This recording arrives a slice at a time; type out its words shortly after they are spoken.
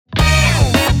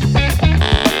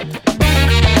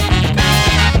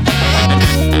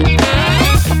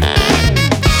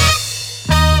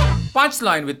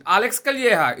Punchline with Alex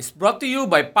Calleja is brought to you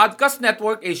by Podcast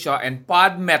Network Asia and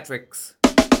Podmetrics.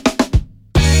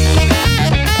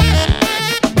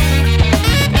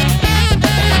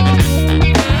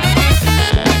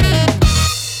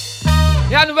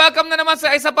 Yan, welcome na naman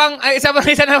sa isa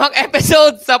na namang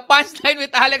episode sa Punchline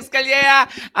with Alex Calleja,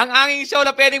 ang anging show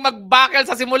na pwedeng mag-buckle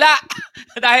sa simula.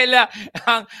 Dahil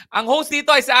ang host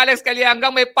dito ay si Alex Calleja. Hanggang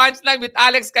may Punchline with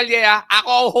Alex Calleja, ako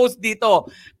ang host dito.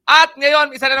 At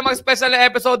ngayon, isa na namang special na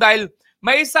episode dahil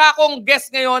may isa akong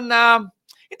guest ngayon na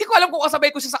hindi ko alam kung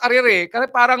kasabay ko siya sa karir eh. Kasi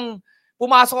parang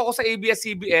pumasok ako sa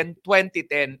ABS-CBN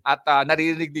 2010 at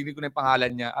naririnig ko na yung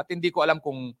pangalan niya. At hindi ko alam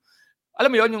kung,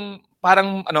 alam mo yun, yung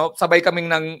parang sabay kaming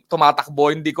nang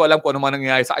tumatakbo. Hindi ko alam kung ano man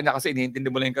nangyayari sa kanya kasi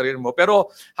iniintindi mo lang yung career mo. Pero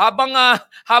habang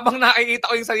nakikita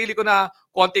ko yung sarili ko na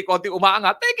konti-konti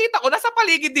umaangat, nakikita ko nasa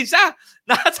paligid din siya.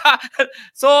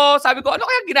 So sabi ko, ano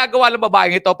kaya ginagawa ng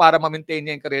babaeng ito para ma-maintain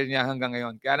niya yung career niya hanggang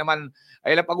ngayon? Kaya naman,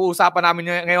 ay lang pag-uusapan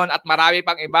namin ngayon at marami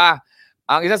pang iba.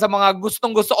 Ang isa sa mga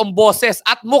gustong-gusto kong boses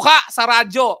at mukha sa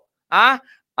radyo,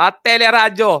 at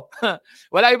teleradyo.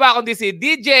 Wala iba kundi si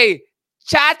DJ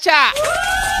Chacha!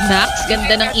 Nax,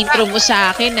 ganda ng intro mo sa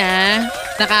akin,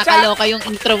 Nakakaloka yung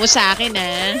intro mo sa akin,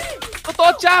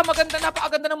 Totoo, Cha.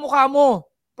 Napakaganda ng mukha mo.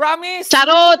 Promise.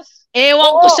 Charot!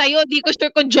 Ewan ko sa'yo. Di ko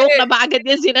sure kung joke na ba agad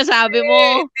yan sinasabi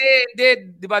mo.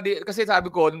 Hindi. Diba, kasi sabi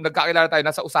ko, nagkakilala tayo,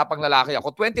 nasa usapang lalaki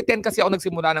ako. 2010 kasi ako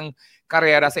nagsimula ng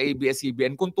karera sa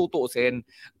ABS-CBN, kung tutuusin.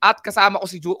 At kasama ko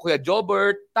si Kuya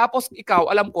Jobert. Tapos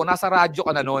ikaw, alam ko, nasa radyo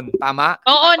ka na noon. Tama?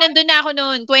 Oo, nandun na ako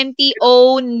noon.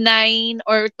 2009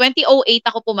 or 2008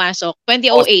 ako pumasok.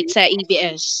 2008 sa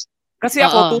ABS. Kasi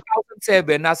ako,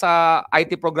 2007, nasa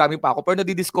IT programming pa ako, pero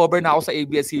nadidiscover na ako sa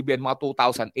ABS-CBN mga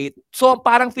 2008. So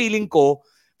parang feeling ko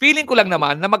lang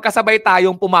naman na magkasabay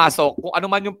tayong pumasok kung ano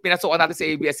man yung pinasukan natin sa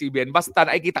ABS-CBN. Basta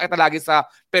nakikita kita lagi sa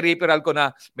peripheral ko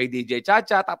na may DJ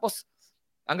Chacha. Tapos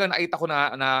hanggang nakita ko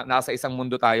na nasa isang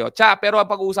mundo tayo. Cha, pero ang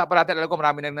pag-uusapan natin, alam ko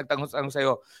marami nang nagtanong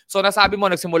sa'yo. So nasabi mo,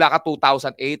 nagsimula ka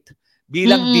 2008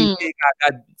 bilang DJ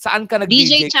kagad. Saan ka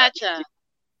nag-DJ? DJ Chacha.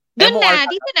 Doon na,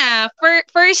 dito na.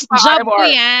 First job ko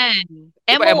yan.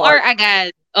 MOR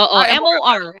agad. Oo,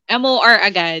 MOR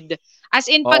agad.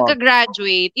 As in,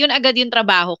 pagka-graduate, yun agad yung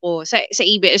trabaho ko sa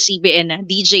ABS-CBN na.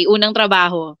 DJ, unang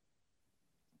trabaho.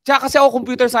 Tsaka kasi ako,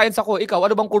 computer science ako.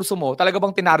 Ikaw, ano bang kurso mo? Talaga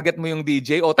bang tinarget mo yung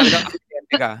DJ o talagang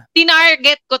aksidente ka?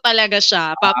 Tinarget ko talaga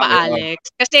siya, Papa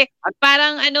Alex. Kasi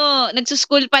parang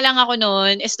nagsuschool pa lang ako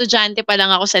noon, estudyante pa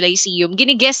lang ako sa Lyceum.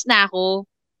 Ginigest na ako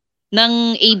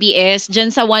ng ABS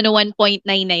dyan sa 101.9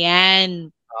 na yan.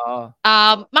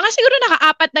 Mga siguro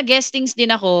naka-4 na guestings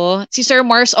din ako. Si Sir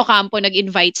Mars Ocampo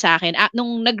nag-invite sa akin.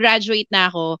 Nung nag-graduate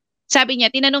na ako, sabi niya,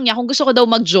 tinanong niya kung gusto ko daw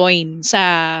mag-join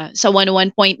sa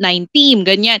 101.9 team,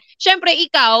 ganyan. Siyempre,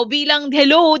 ikaw, bilang,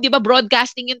 hello, di ba,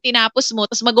 broadcasting yung tinapos mo,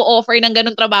 tapos mag-o-offer ng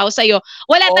ganun trabaho sa'yo.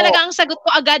 Wala talaga ang sagot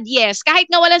ko agad, yes. Kahit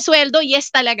na walang sweldo,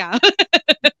 yes talaga.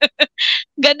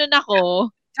 Ganun ako.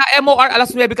 Sa MOR,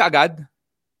 alas 9 ka agad?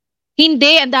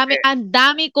 Hindi, ang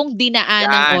dami kong dinaan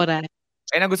ng oras.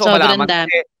 Ayun ang gusto ko malaman.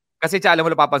 Kasi alam mo,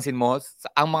 napapansin mo,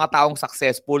 ang mga taong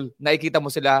successful, nakikita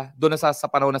mo sila, doon na sa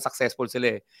panahon na successful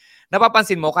sila eh.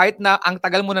 Napapansin mo, kahit na ang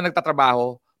tagal mo na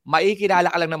nagtatrabaho,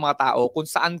 maikilala ka lang ng mga tao kung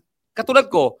saan, katulad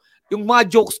ko, yung mga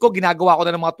jokes ko, ginagawa ko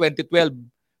na ng mga 2012.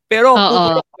 Pero,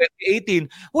 2018,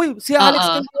 uy, si Alex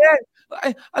Calleja,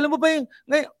 ay, alam mo ba yung,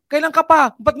 kailan ka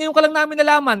pa? Ba't ngayon ka lang namin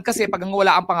nalaman? Kasi pag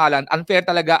wala ang pangalan, unfair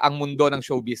talaga ang mundo ng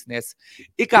show business.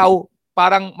 Ikaw,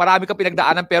 parang marami ka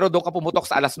pinagdaanan pero doon ka pumutok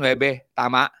sa alas 9.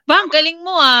 Tama? Bang, galing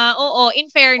mo Oo,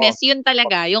 in fairness, yun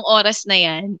talaga, yung oras na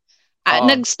yan.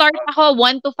 Nag-start ako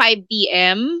 1 to 5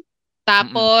 p.m.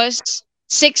 Tapos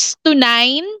 6 to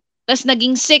 9. Tapos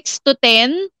naging 6 to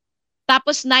 10.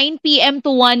 Tapos 9 p.m.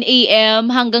 to 1 a.m.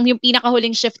 hanggang yung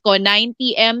pinakahuling shift ko, 9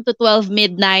 p.m. to 12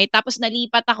 midnight. Tapos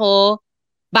nalipat ako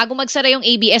bago magsara yung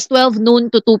ABS, 12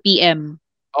 noon to 2 p.m.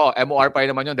 MOR pa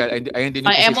rin naman yun. Dahil ayun din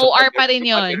yung MOR pa rin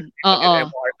yun.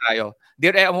 MOR tayo.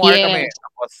 Dear MOR kami.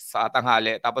 Tapos sa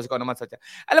tanghali. Tapos ikaw naman sa Cha.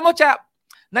 Alam mo, Cha,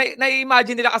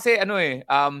 na-imagine nila kasi 9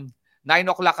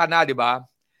 o'clock ka na, di ba?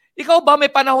 Ikaw ba may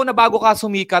panahon na bago ka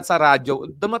sumikat sa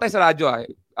radyo? Doon mo tayo sa radyo,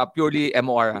 purely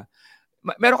MOR.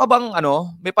 Meron ka bang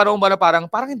may panahon ba na parang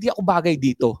hindi ako bagay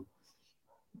dito?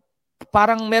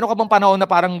 Parang meron ka bang panahon na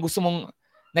parang gusto mong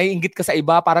naiinggit ka sa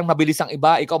iba, parang mabilis ang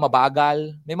iba, ikaw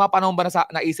mabagal? May mga panahon ba na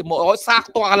naisip mo,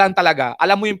 sakto ka lang talaga,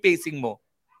 alam mo yung pacing mo?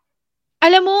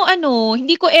 Alam mo,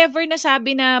 hindi ko ever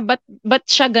nasabi na ba't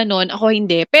siya ganon, ako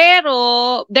hindi.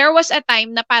 Pero, there was a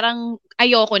time na parang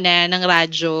ayoko na ng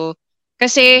radyo.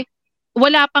 Kasi,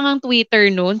 wala pang ang Twitter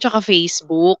noon, tsaka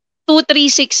Facebook.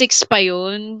 2366 pa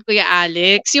yun, Kuya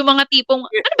Alex. Yung mga tipong,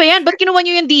 ano ba yan? Ba't kinuha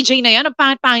nyo yung DJ na yan? Ang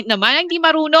pangit-pangit naman. Hindi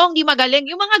marunong, hindi magaling.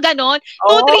 Yung mga ganon.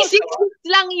 2366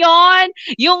 lang yon.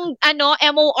 Yung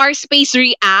MOR space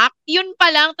react. Yun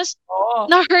pa lang. Tapos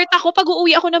na-hurt ako. Pag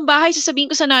uuwi ako ng bahay,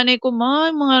 sasabihin ko sa nanay ko, ma,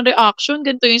 mga reaction,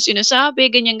 ganito yung sinasabi,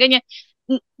 ganyan-ganyan.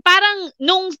 Parang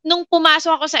nung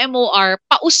pumasok ako sa MOR,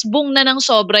 pausbong na ng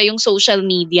sobra yung social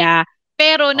media.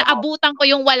 Pero naabutan ko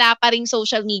yung wala pa ring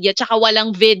social media tsaka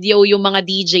walang video yung mga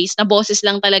DJs na boses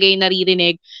lang talaga yung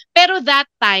naririnig. Pero that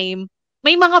time,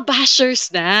 may mga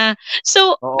bashers na.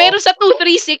 So, pero sa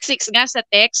 2366 nga sa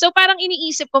text, so parang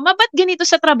iniisip ko, ba't ganito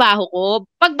sa trabaho ko?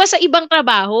 Pag ba sa ibang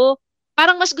trabaho,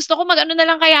 parang mas gusto ko mag-ano na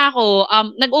lang kaya ako.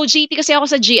 Nag-OJT kasi ako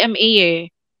sa GMA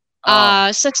eh.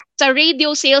 Sa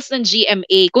radio sales ng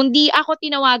GMA, kung di ako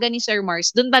tinawagan ni Sir Mars,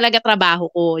 doon talaga trabaho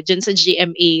ko, dyan sa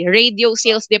GMA, radio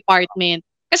sales department.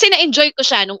 Kasi na-enjoy ko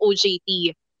siya nung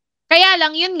OJT. Kaya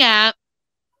lang, yun nga,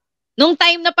 nung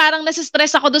time na parang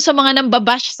nasistress ako doon sa mga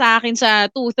nambabash sa akin sa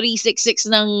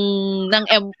 2366 ng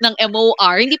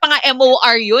MOR, hindi pa nga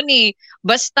MOR yun eh.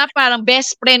 Basta parang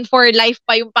best friend for life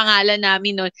pa yung pangalan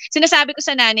namin nun. Sinasabi ko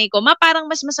sa nanay ko, parang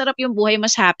mas masarap yung buhay,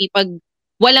 mas happy pag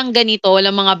walang ganito,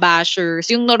 walang mga bashers,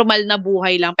 yung normal na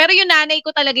buhay lang. Pero yung nanay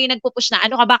ko talaga yung nagpupush na,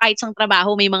 ano ka ba kahit sang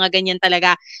trabaho, may mga ganyan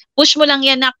talaga. Push mo lang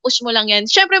yan, nak, push mo lang yan.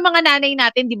 Siyempre mga nanay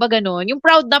natin, di ba ganun? Yung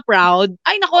proud na proud.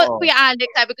 Ay nako, Kuya Alex,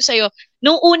 sabi ko sa'yo,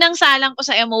 nung unang salang ko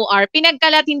sa MOR,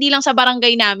 pinagkalat hindi lang sa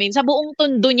barangay namin, sa buong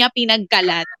tondo niya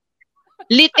pinagkalat.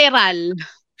 Literal.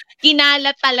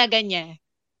 Kinalat talaga niya.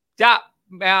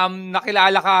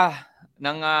 Nakilala ka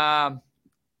ng...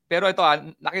 pero ito,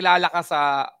 nakilala ka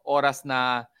sa oras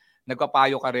na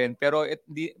nagpapayo ka rin. Pero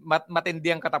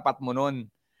matindi ang katapat mo nun.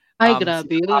 Ay,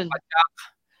 grabe yun.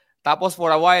 Tapos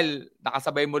for a while,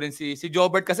 nakasabay mo rin si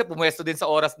Jobert kasi pumwesto din sa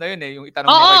oras na yun eh. Yung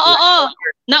itanong Oo.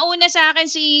 Nauna sa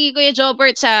akin si Kuya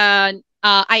Jobert sa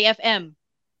IFM.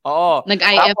 Oo.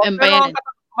 Nag-IFM pa yan.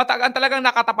 Talagang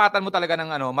nakatapatan mo talaga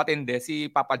ng matindi,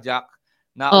 si Papa Jack.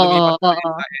 Na lumipat pa rin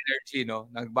sa energy,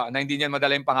 no? Na hindi niya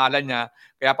madala yung pangalan niya.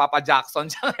 Kaya Papa Jackson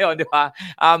siya ngayon, di ba?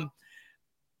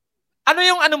 Ano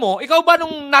yung mo? Ikaw ba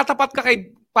nung natapat ka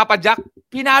kay Papa Jack,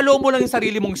 pinalo mo lang yung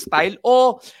sarili mong style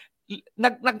o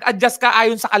nag-adjust ka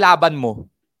ayon sa kalaban mo?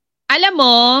 Alam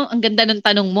mo, ang ganda ng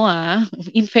tanong mo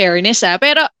in fairness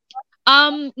Pero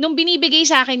nung binibigay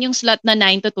sa akin yung slot na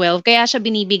 9 to 12, kaya siya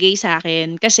binibigay sa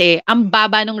akin kasi ang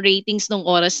baba ng ratings nung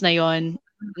oras na yon.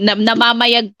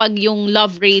 Namamayagpag yung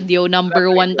Love Radio, number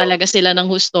 1 talaga sila ng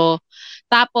husto.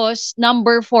 Tapos,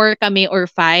 number 4 kami or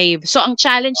 5. So, ang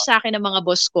challenge sa akin ng mga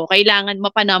boss ko, kailangan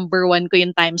mapa-number 1 ko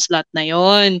yung time slot na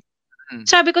yon.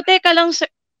 Sabi ko, teka lang, sir,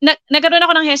 nagkaroon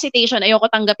ako ng hesitation, ayoko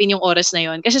tanggapin yung oras na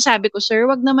yon. Kasi sabi ko, sir,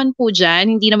 wag naman po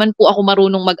dyan, hindi naman po ako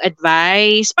marunong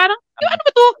mag-advise. Parang, ano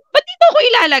ba to? Ba't dito ako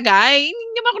ilalagay?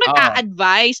 Hindi naman ako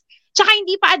nag-a-advise. Tsaka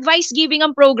hindi pa advice giving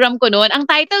ang program ko noon. Ang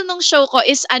title ng show ko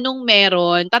is Anong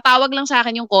Meron. Tatawag lang sa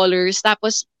akin yung callers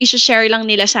tapos i-share lang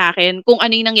nila sa akin kung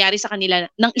ano yung nangyari sa kanila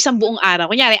ng isang buong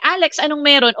araw. Kunyari, Alex, anong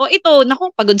meron? O ito,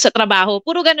 naku, pagod sa trabaho.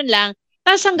 Puro ganun lang.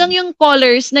 Tapos hanggang yung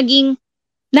callers lagi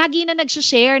na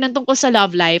nag-share ng tungkol sa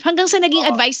love life hanggang sa naging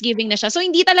advice giving na siya. So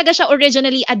hindi talaga siya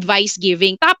originally advice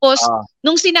giving. Tapos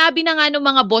nung sinabi na nga ng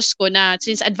mga boss ko na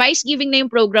since advice giving na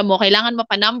yung program mo, kailangan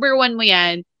mapa-number 1 mo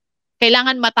yan,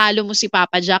 kailangan matalo mo si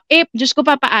Papa Jack. Diyos ko,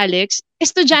 Papa Alex,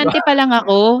 estudyante pa lang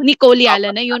ako. Nicole Yala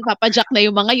na yun, Papa Jack na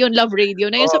yung mga yun, Love Radio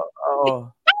na yun. So,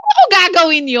 paano ko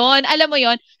gagawin yun? Alam mo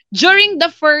yun, during the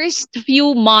first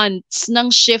few months ng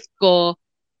shift ko,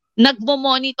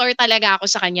 nagmo-monitor talaga ako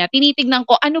sa kanya. Tinitignan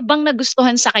ko, ano bang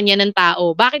nagustuhan sa kanya ng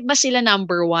tao? Bakit ba sila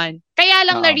number 1? Kaya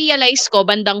lang na-realize ko,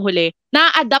 bandang huli,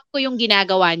 na-adapt ko yung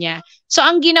ginagawa niya. So,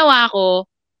 ang ginawa ko,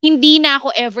 hindi na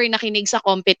ako ever nakinig sa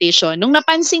competition. Nung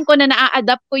napansin ko na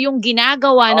na-adapt ko yung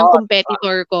ginagawa ng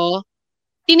competitor ko,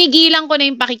 tinigilan ko na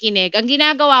yung pakikinig. Ang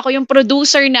ginagawa ko, yung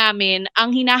producer namin,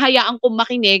 ang hinahayaan kong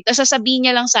makinig, tapos sasabihin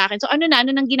niya lang sa akin, so ano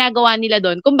nang ginagawa nila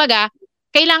doon? Kumbaga,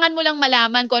 kailangan mo lang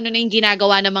malaman kung ano na yung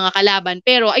ginagawa ng mga kalaban.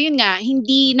 Pero ayun nga,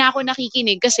 hindi na ako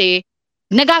nakikinig kasi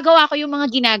nagagawa ko yung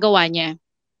mga ginagawa niya.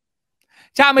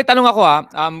 Tsaka may tanong ako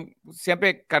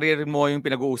siyempre career mo yung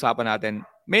pinag-uusapan natin.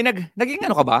 May naging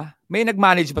ka ba? May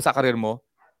nag-manage ba sa career mo?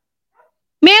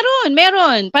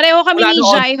 Meron. Pareho kami ni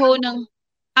Jaiho ng...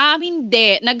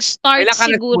 hindi. Nag-start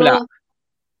siguro...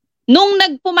 Nung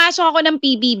nagpumasok ako ng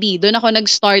PBB, doon ako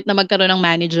nag-start na magkaroon ng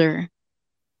manager.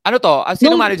 Ano to?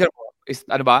 Sino manager mo?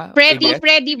 Ano ba?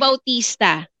 Freddy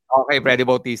Bautista. Okay, Freddy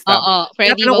Bautista. Oo,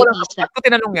 Freddy Bautista. Bakit ko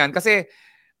tinanong yan? Kasi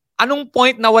anong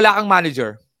point na wala kang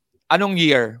manager? Anong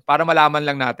year? Para malaman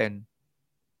lang natin.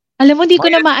 Alam mo, di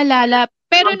ko na maalala.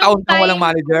 Pero nung taon kang walang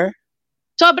manager?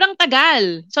 Sobrang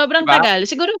tagal. Sobrang Diba? tagal.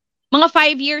 Siguro, mga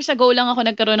 5 years ago lang ako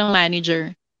nagkaroon ng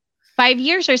manager. 5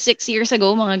 years or 6 years ago,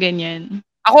 mga ganyan.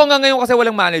 Ako nga ngayon kasi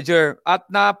walang manager. At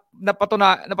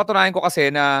napatunayan ko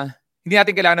kasi na hindi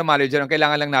natin kailangan ng manager. Ang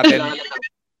kailangan lang natin,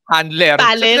 handler.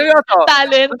 Talent. Seryoso.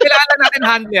 Talent. Ang kailangan lang natin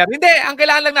handler. Hindi, ang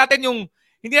kailangan lang natin yung,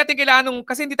 hindi natin kailangan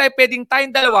kasi hindi tayo pwedeng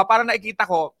tayong dalawa, para nakikita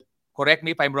ko, correct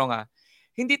me if I'm wrong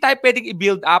hindi tayo pwedeng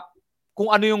i-build up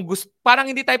kung ano yung gusto. Parang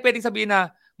hindi tayo pwedeng sabihin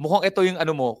na mukhang ito yung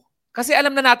ano mo. Kasi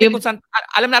alam na natin kung saan,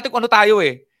 alam natin kung ano tayo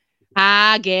eh.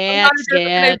 Gets.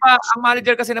 Ang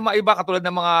manager kasi na maiba katulad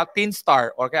ng mga teen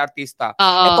star or kay artista.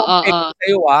 Oo.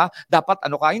 Sa'yo dapat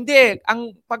ano ka. Hindi.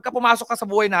 Ang pagka pumasok ka sa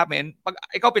buhay namin, pag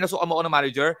ikaw pinasukan mo ako ng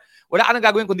manager, wala ka nang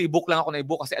gagawin kundi i-book lang ako na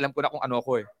i-book kasi alam ko na kung ano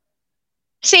ako eh.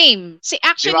 Same.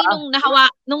 Actually, diba?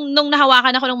 nung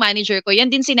nahawakan ako ng manager ko, yan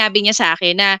din sinabi niya sa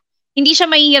akin na hindi siya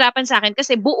mahihirapan sa akin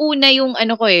kasi buo na yung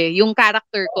ano ko eh, yung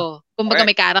character ko. Kumbaga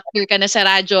may character ka na sa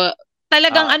radyo.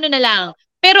 Talagang ano na lang.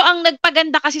 Pero ang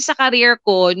nagpaganda kasi sa career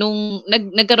ko nung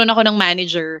nagkaroon ako ng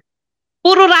manager,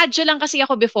 puro radyo lang kasi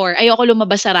ako before. Ayoko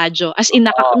lumabas sa radyo. As in,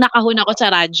 nakahon ako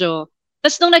sa radyo.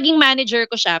 Tapos nung naging manager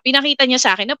ko siya, pinakita niya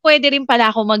sa akin na pwede rin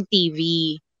pala ako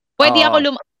mag-TV. Pwede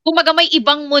ako kumbaga may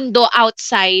ibang mundo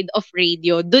outside of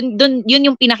radio. Dun,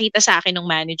 yun yung pinakita sa akin ng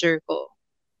manager ko.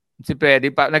 Si Freddy,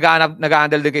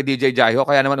 nag-handle din kay DJ Jaiho,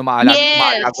 kaya naman umaalag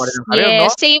ko rin ng career, no?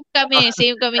 Same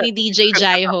kami ni DJ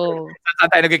Jaiho. Saan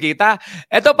tayo nagkikita?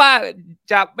 Ito pa,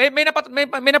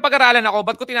 may napag-aralan ako,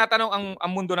 ba't ko tinatanong ang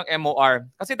mundo ng MOR?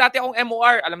 Kasi dati akong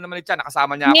MOR, alam naman ni Cha,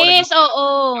 nakasama niya ako. Yes,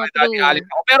 oo. True.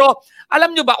 Ako. Pero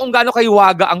alam nyo ba kung gaano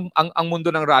kahiwaga ang mundo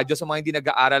ng radyo sa mga hindi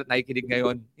nag-aaral at nakikinig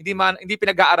ngayon? Hindi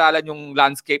pinag-aaralan yung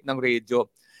landscape ng radio.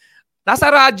 Nasa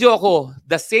radyo ako,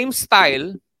 the same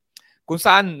style, kung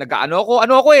saan ano ako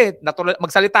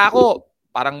magsalita ako,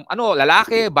 parang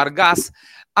lalaki, bargas.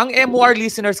 Ang MOR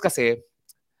listeners kasi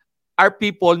are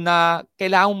people na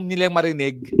kailangan nilang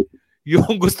marinig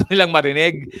yung gusto nilang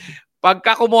marinig.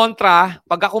 Pagka kumontra,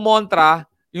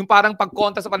 yung parang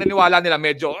pagkontra sa paniniwala nila,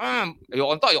 medyo,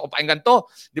 ayoko pakinggan to.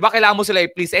 Di ba kailangan mo sila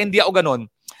i-please? Hindi ako ganun.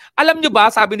 Alam nyo ba,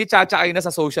 sabi ni Chacha kayo na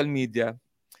sa social media,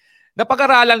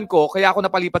 napag-aralan ko, kaya ako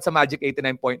napalipat sa Magic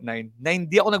 89.9 na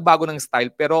hindi ako nagbago ng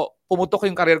style pero pumutok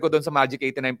yung career ko doon sa Magic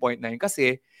 89.9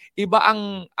 kasi iba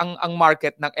ang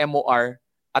market ng MOR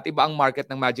at iba ang market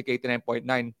ng Magic 89.9.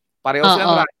 Pareho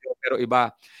silang radyo pero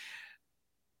iba.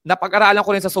 Napag-aralan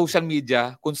ko rin sa social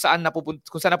media kung saan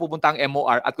napupunta ang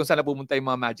MOR at kung saan napupunta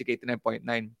yung mga Magic 89.9.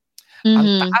 Ang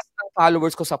taas ng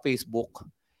followers ko sa Facebook,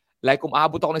 like, kung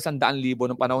aabot ako ng 100,000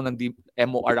 nung panahon ng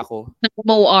MOR ako. Ng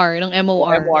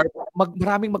MOR.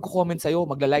 Maraming magko-comment sa'yo,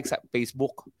 magla-like sa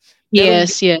Facebook. Pero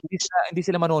yes. Hindi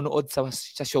sila manonood sa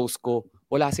shows ko.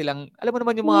 Wala silang, alam mo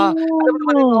naman yung mga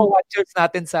watchers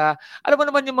natin alam mo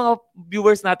naman yung mga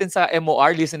viewers natin sa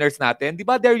MOR, listeners natin, di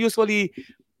ba, they're usually,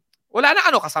 wala na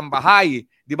kasambahay.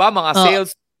 Di ba, mga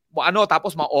sales,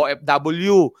 tapos mga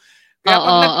OFW. Kaya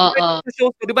pag sa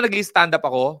shows ko, di ba, nag-stand up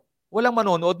ako, walang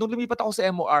manonood. Nung lumipat ako sa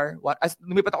MOR,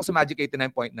 lumipat ako sa Magic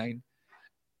 89.9,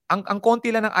 ang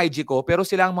konti lang ng IG ko, pero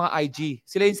sila ang mga IG.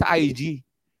 Sila yung sa IG.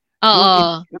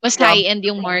 Mas high-end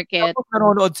yung market. Tapos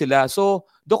nanonood sila. So,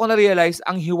 doon ko na-realize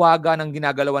ang hiwaga ng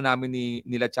ginagalawa namin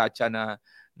nila Chacha na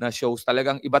shows.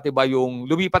 Talagang iba't iba yung,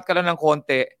 lumipat ka lang ng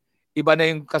konti, iba na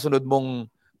yung kasunod mong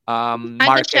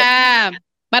market.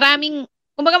 Maraming,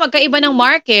 kumbaga magkaiba ng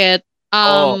market.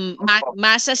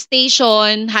 Masa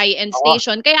station, high-end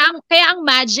station. Kaya ang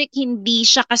Magic hindi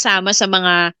siya kasama sa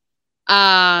mga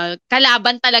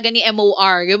kalaban talaga ni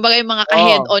MOR. Yung mga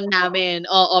ka-head-on namin.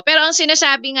 Pero ang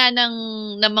sinasabi nga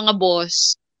ng mga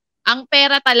boss, ang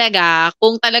pera talaga,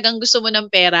 kung talagang gusto mo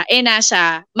ng pera,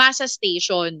 nasa masa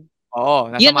station.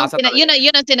 Nasa masa talaga.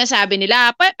 Yun ang sinasabi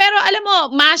nila. Pero alam mo,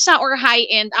 masa or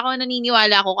high-end, ako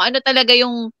naniniwala ko kung ano talaga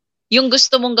yung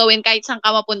gusto mong gawin kahit saan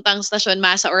ka mapuntang stasyon,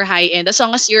 masa or high-end, as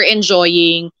long as you're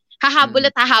enjoying, hahabol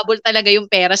at hahabol talaga yung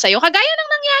pera sa'yo. Kagaya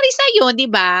ng nangyari sa'yo, di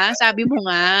ba? Sabi mo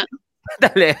nga.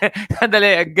 Sandali,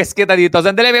 guess kita dito.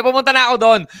 Sandali, may pumunta na ako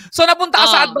doon. So, napunta ka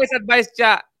sa advice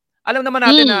siya. Alam naman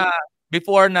natin na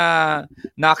before na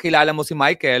nakilala mo si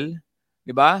Michael,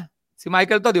 di ba? Si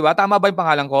Michael to, di ba? Tama ba yung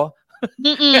pangalan ko?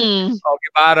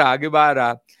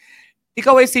 Gibara.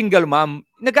 Ikaw ay single mom.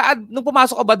 Nung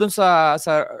pumasok ka ba dun sa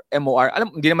MOR?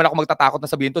 Alam, hindi naman ako magtatakot na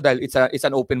sabihin to dahil it's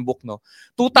an open book, no?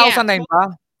 2009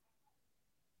 ba?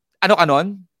 Ano ka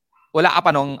nun? Wala ka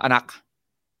pa nung anak?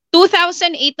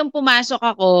 2008 nung pumasok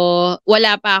ako,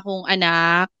 wala pa akong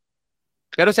anak.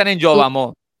 Pero siya na yung jowa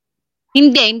mo?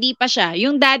 Hindi pa siya.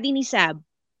 Yung daddy ni Sab.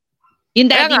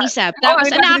 Tapos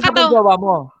nakakatawa. Jowa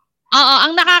mo. Oo,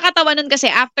 ang nakakatawa nun kasi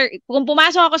after, kung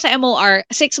pumasok ako sa MOR,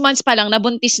 6 months pa lang,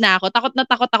 nabuntis na ako. Takot na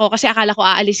takot ako kasi akala ko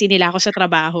aalisin nila ako sa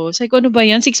trabaho. Sabi ko, ano ba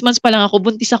yan? 6 months pa lang ako,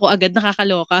 buntis ako agad,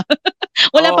 nakakaloka.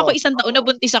 Wala pa Oo. ako 1 taon na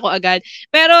buntis ako agad.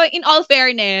 Pero in all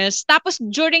fairness, tapos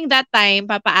during that time,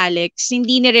 Papa Alex,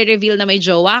 hindi nire-reveal na may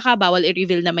jowa ka, bawal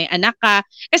i-reveal na may anak ka.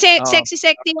 Kasi Oo.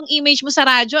 sexy-sexy yung image mo sa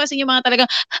radyo. As in, yung mga talagang,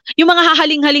 yung mga Oo.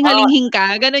 hahaling-haling-halinghing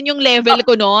ka. Ganon yung level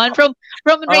ko noon. From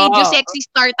radio Oo. sexy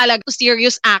star talaga to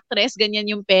serious actress, ganyan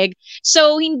yung peg.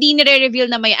 So, hindi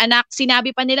nire-reveal na may anak. Sinabi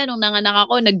pa nila nung nanganak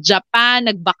ako, nag-Japan,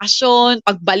 nagbakasyon,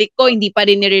 pagbalik ko, hindi pa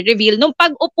rin nire-reveal. Nung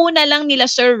pag-upo na lang nila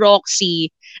Sir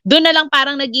Roxy, doon na lang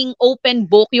parang naging open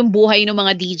book yung buhay ng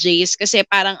mga DJs kasi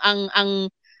parang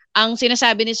ang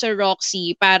sinasabi ni Sir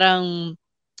Roxy, parang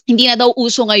hindi na daw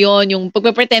uso ngayon yung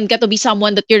pagpe-pretend ka to be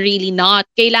someone that you're really not.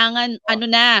 Kailangan, ano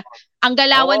na, ang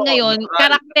galawan Oo, ngayon, natural.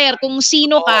 karakter, kung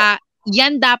sino Oo. ka,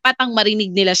 yan dapat ang marinig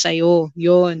nila sa'yo.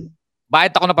 Yun.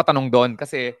 Bakit ako napatanong doon?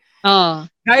 Kasi Oh.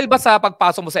 dahil ba sa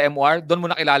pagpasok mo sa MOR, doon mo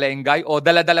nakilala yung guy o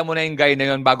dala-dala mo na yung guy na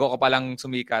yun bago ka palang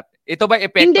sumikat? Ito ba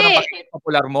epekto ng Hindi. pagiging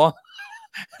popular mo?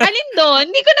 Alin doon?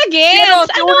 Hindi ko Pero na-gets.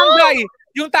 si Ano? unang guy,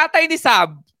 yung tatay ni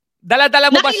Sab,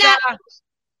 dala-dala mo ba siya?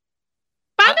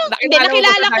 Paano? Hindi, Nakilala mo ba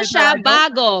nakilala ko dahil siya sa ano?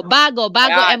 bago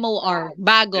Ayan, MOR.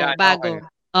 Bago, ayan, bago. okay.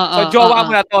 Oo, So jowa oo.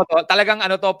 mo na to. Talagang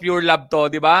ano to, pure love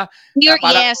to, di ba? Pure,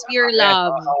 Parang, yes, pure yes,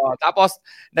 love. oo. Tapos,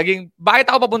 bakit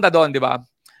ako papunta doon, di ba?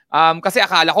 Kasi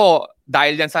akala ko,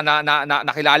 dahil yan sa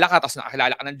nakilala ka, tapos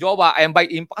nakilala ka ng jowa, ayun by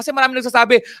impact. Kasi marami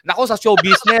nagsasabi, nako sa show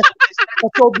business,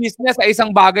 sa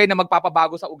isang bagay na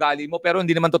magpapabago sa ugali mo, pero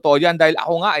hindi naman totoo yan. Dahil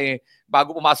ako nga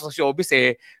bago pumasok sa showbiz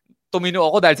tumino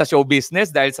ako dahil sa show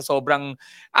business, dahil sa sobrang,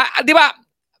 di ba,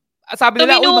 sabi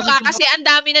nila, Tumino ka magiging kasi ang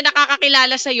dami na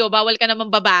nakakakilala sa'yo, bawal ka naman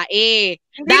babae.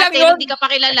 hindi lang Dati, yun. hindi ka pa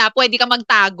kilala, pwede ka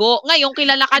magtago. Ngayon,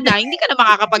 kilala ka na, hindi ka na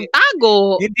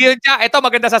makakapagtago. Hindi yun siya. Ito,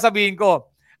 maganda sasabihin ko.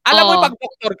 Alam mo, Oh.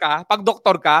 pag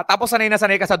doktor ka, tapos sanay na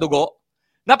sanay ka sa dugo,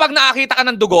 na pag nakakita ka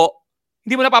ng dugo,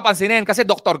 hindi mo napapansinin kasi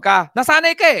doktor ka.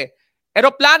 Nasanay ka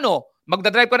Eroplano,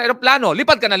 magdadrive ka ng eroplano,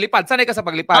 lipad ka ng lipad, sanay ka sa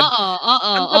paglipad. Oo.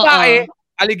 Ang babae,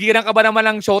 paligiran ka ba naman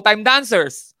ng showtime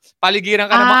dancers? Paligiran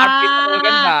ka ng mga artista na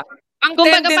maganda. Ang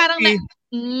Kumbaga tendency, parang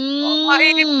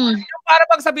yung para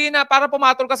bang sabihin na para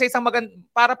pumatol ka sa isang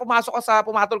para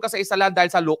pumatol ka sa isa lang dahil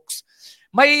sa looks,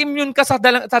 may immune ka sa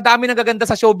dami ng gaganda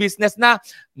sa show business na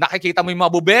nakikita mo yung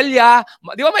mga bubelya,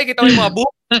 di ba makikita mo yung mga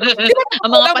di ba,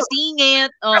 ang mga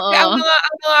pasingit. kasi Oo. ang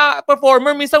mga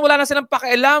performer minsan wala na silang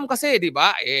pakialam kasi di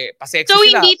ba pa-sexy So,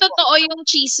 sila. hindi totoo yung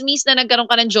chismis na nagkaroon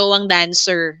ka ng jowang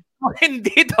dancer.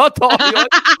 Hindi totoo yun.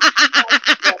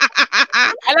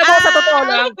 Alam mo, sa totoo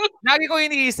lang, lagi ko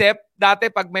iniisip, dati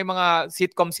pag may mga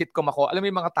sitcom ako, alam mo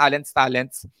yung mga talents,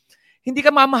 hindi ka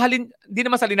mamahalin, hindi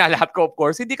naman sa linalahat ko, of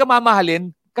course, hindi ka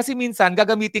mamahalin kasi minsan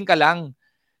gagamitin ka lang.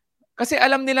 Kasi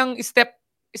alam nilang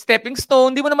stepping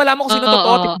stone, hindi mo na malaman kung sino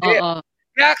totoo.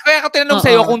 Kaya ako tinanong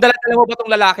sa'yo kung dala-dala mo ba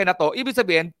itong lalaki na to, ibig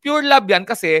sabihin, pure love yan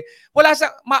kasi wala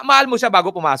siya, mahal mo siya bago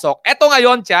pumasok. Eto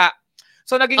ngayon, Cha.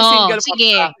 So, naging single mom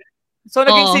ka.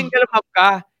 Single mom ka.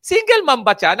 Single mom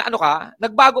ba siya? Na ano ka?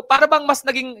 Nagbago? Para bang mas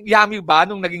naging yummy ba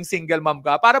nung naging single mom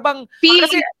ka? Para bang,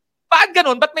 kasi, bakit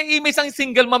ganun? Ba't may image ang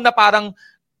single mom na parang,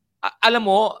 alam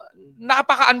mo,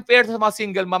 napaka-unfair sa mga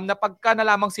single mom na pagka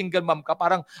nalamang single mom ka,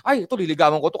 parang, ay, ito,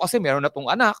 liligawan ko to kasi meron na tong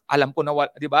anak. Alam ko na,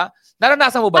 di ba?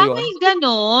 Naranasan mo ba yun? May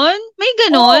ganon? May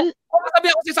ganon? Sabi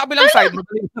ako sa kabilang side.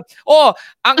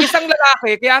 Ang isang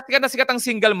lalaki, kaya sikat ang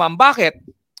single mom. Bakit?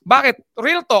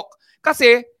 Real talk.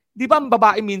 Kasi, di ba ang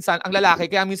babae minsan, ang lalaki,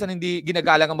 kaya minsan hindi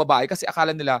ginagalang ang babae kasi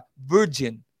akala nila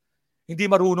virgin. Hindi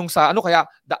marunong sa ano. Kaya,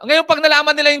 ngayon pag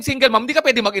nalaman nila yung single mom, hindi ka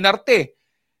pwede mag-inarte.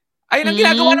 Ayun ang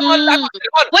ginagawa ng mga lalaki.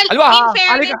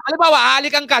 Halimbawa,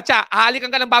 hahalikan ka, Cha.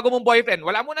 Hahalikan ka ng bago mong boyfriend.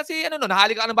 Wala mo na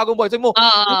hahalikan ka ng bagong boyfriend mo.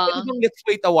 Let's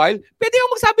wait a while. Pwede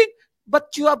mo magsabi,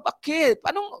 but you have a kid.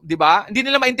 Anong, di ba? Hindi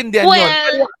nila maintindihan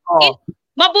yun.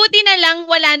 Mabuti na lang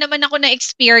wala naman ako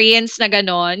na-experience na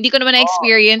gano'n. Hindi ko naman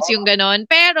na-experience yung gano'n.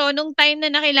 Pero nung time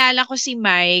na nakilala ko si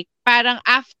Mike, parang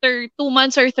after 2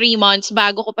 months or 3 months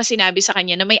bago ko pa sinabi sa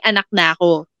kanya na may anak na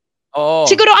ako.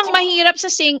 Siguro ang mahirap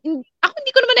ako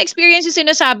hindi ko naman na-experience yung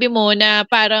sinasabi mo na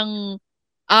parang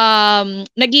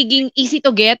nagiging easy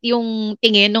to get yung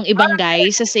tingin ng ibang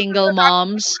guys sa single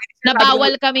moms na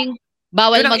bawal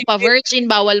magpa-virgin,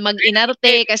 bawal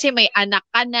mag-inarte kasi may anak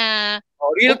ka na.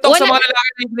 Real talk sa mga lalaki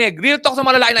na ikinig. Real talk sa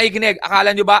mga lalaki na ikinig.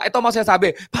 Akala nyo ba? Ito ang mga sinasabi.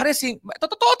 Pare,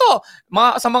 totoo to.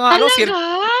 Sa mga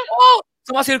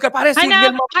sa mga circle, pare,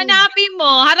 single mom. Hanapin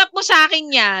mo. Harap mo sa akin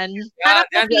yan. Harap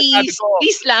mo, please.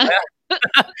 Please lang.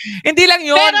 Hindi lang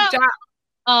yun.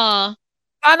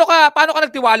 Paano ka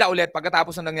nagtiwala ulit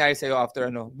pagkatapos ng nangyari sa'yo after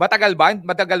ano? Matagal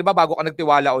ba bago ka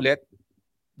nagtiwala ulit?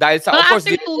 Dahil sa, of course,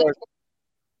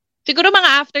 siguro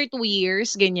mga after 2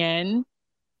 years, ganyan.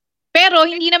 Pero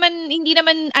hindi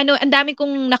naman ang dami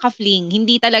kong naka-fling,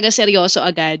 hindi talaga seryoso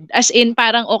agad. As in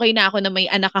parang okay na ako na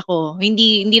may anak ako.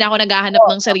 Hindi na ako naghahanap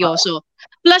ng seryoso.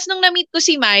 Plus nung na-meet ko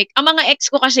si Mike, ang mga ex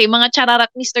ko kasi mga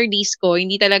chararat Mr. Disco,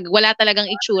 wala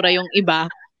talagang itsura yung iba.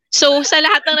 So sa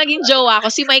lahat ng naging jowa ko,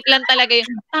 si Mike lang talaga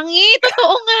yung tangi,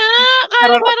 totoo nga.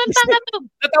 Parang tanga to.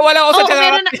 Natawa lang ako sa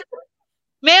chararat.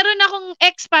 Meron akong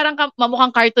ex parang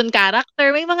mamukhang cartoon character.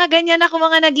 May mga ganyan ako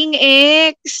mga naging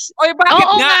ex. Oy, bakit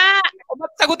Oo nga?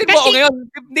 Sagutin mo ako ngayon.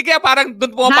 Hindi kaya parang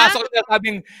doon pumapasok na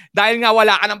sabing dahil nga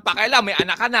wala ka ng pakialam, may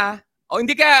anak ka na. O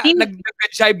hindi kaya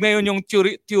nag-jive ngayon yung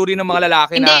theory ng mga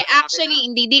lalaki hindi, na... Hindi, actually,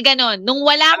 hindi ganon. Nung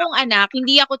wala akong anak,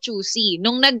 hindi ako choosy.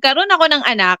 Nung nagkaroon ako ng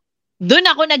anak, doon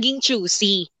ako naging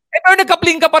choosy. Pero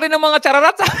nagka-fling ka pa rin ng mga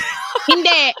chararat.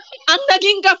 Hindi. Ang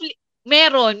naging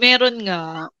meron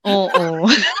nga. Oo.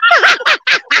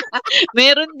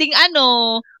 Meron ding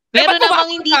meron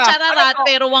namang hindi chararat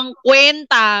pero wang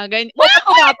kwenta.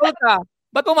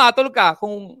 Ba't pumatol ka?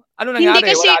 Kung ano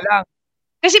nangyari, kasi, wala lang.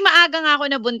 Kasi maaga nga ako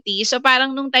nabuntis. So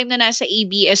parang nung time na nasa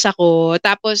ABS ako,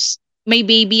 tapos may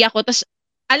baby ako, tapos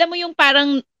alam mo yung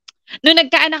parang nung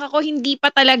nagkaanak ako, hindi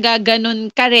pa talaga ganun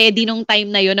ka-ready nung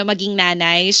time na yon na maging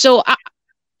nanay. So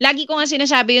lagi ko nga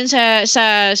sinasabi yun sa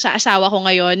asawa ko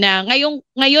ngayon na ngayong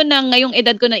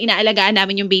edad ko na inaalagaan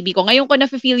namin yung baby ko. Ngayon ko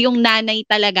na-feel yung nanay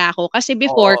talaga ako. Kasi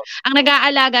before, ang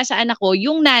nag-aalaga sa anak ko,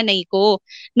 yung nanay ko.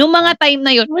 Nung mga time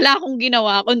na yun, wala akong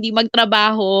ginawa kundi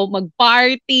magtrabaho,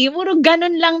 mag-party. Puro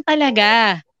ganun lang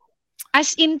talaga.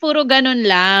 As in, puro ganun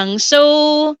lang.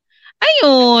 So,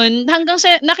 ayun, hanggang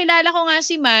sa nakilala ko nga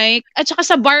si Mike at saka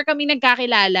sa bar kami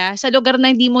nagkakilala sa lugar na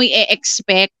hindi mo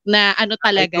i-expect na ano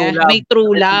talaga, may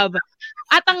true love.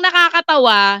 At ang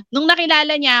nakakatawa, nung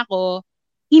nakilala niya ako,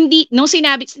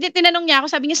 tinanong niya ako,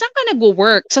 sabi niya, saan ka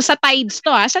nag-work? Sa Tides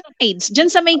to sa Tides, dyan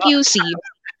sa may QC.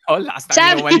 Last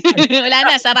time wala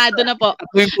na, sarado na po.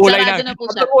 Yung kulay sarado na po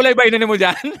siya. Tatlong kulay ba inunin mo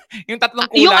dyan? Yung tatlong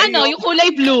kulay? Yung kulay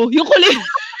blue. Yung kulay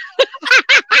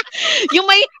yung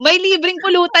may libreng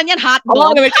pulutan yan,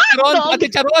 hotdog. May chicharon. Pati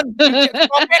chicharon.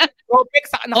 Tropik.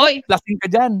 Lasing ka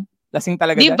dyan. Lasing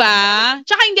talaga dyan. Diba?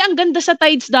 Tsaka hindi ang ganda sa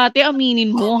Tides dati,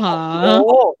 aminin mo, ha?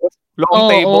 Oo. Long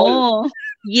table.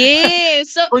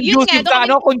 Yes. So, yun nga.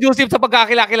 Conducive sa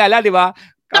pagkakilala, di ba?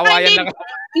 Kawayan lang.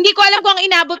 Hindi ko alam kung ang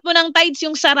inabot mo ng Tides,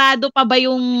 yung sarado pa ba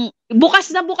yung...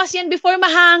 Bukas na bukas yan before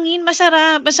mahangin.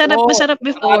 Masarap before.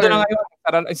 Sarado na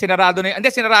ngayon. Sinarado na yun.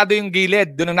 Hindi, sinarado yung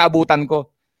gilid. Doon ang naabutan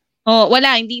ko.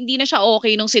 Wala. Hindi na siya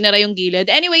okay nung sinara yung gilid.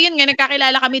 Anyway, yun nga,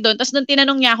 nagkakilala kami doon. Tapos nung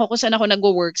tinanong niya ako kung saan ako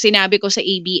nag-work, sinabi ko sa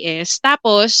ABS.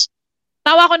 Tapos,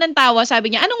 tawa ko ng tawa.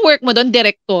 Sabi niya, anong work mo doon?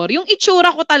 Director. Yung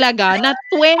itsura ko talaga na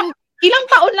ilang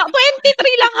taon lang? 23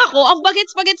 lang ako. Ang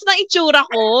bagets-bagets ng itsura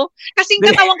ko. Kasing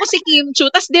katawan ko si Kim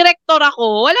Chu. Tapos director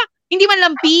ako. Wala. Hindi man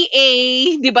lang PA.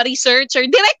 Di ba? Researcher.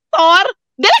 Director?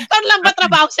 Director lang ba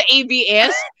trabaho sa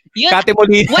ABS? Yun. Kati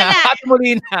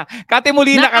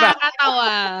Molina ka na.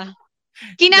 Nakakatawa.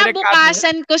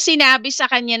 Kinabukasan ko sinabi sa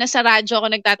kanya na sa radyo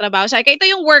ako nagtatrabaho. Sabi ko, ito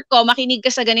yung work ko, makinig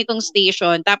ka sa ganitong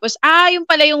station. Tapos, yung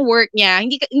pala yung work niya.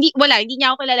 Hindi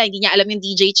niya ako kilala. Hindi niya alam yung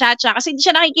DJ Chacha kasi hindi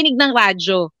siya nakikinig ng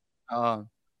radyo.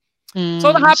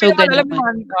 So happy naman, alam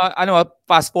naman,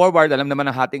 fast forward, alam naman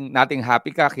nating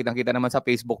happy ka. Kitang-kita naman sa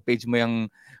Facebook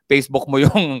mo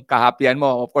yung kahapian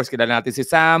mo. Of course, kilala natin si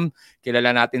Sam,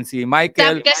 kilala natin si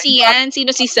Michael. Sam kasi yan.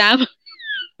 Sino si Sam?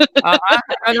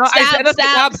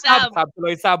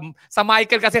 Sam. Sa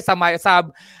Michael kasi,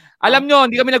 Sam. Alam nyo,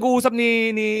 hindi kami nag-uusap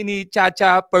ni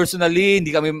Chacha personally.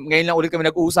 Ngayon lang ulit kami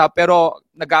nag-uusap. Pero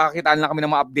nagkakakitaan lang kami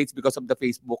ng mga updates because of the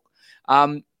Facebook.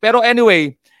 Pero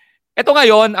anyway, ito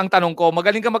ngayon, ang tanong ko,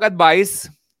 magaling ka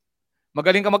mag-advise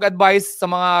sa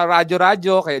mga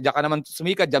radyo-radyo, kaya diyan ka naman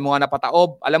sumikat, diyan mo nga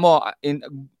napataob. Alam mo,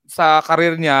 sa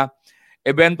career niya,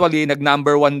 eventually,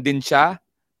 nag-number 1 din siya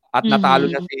at natalo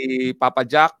niya si Papa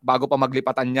Jack bago pa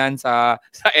maglipatan niyan sa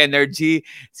Energy,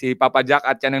 si Papa Jack,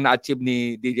 at yan ang na-achieve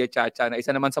ni DJ Chacha na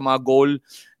isa naman sa mga goal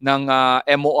ng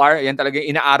MOR. Yan talaga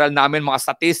yung inaaral namin, mga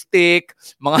statistic,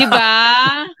 mga diba?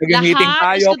 meeting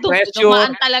tayo, pressure.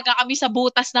 Dumaan talaga kami sa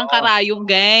butas ng karayom,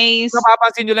 guys.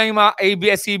 Napapansin nyo lang yung mga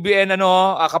ABS-CBN,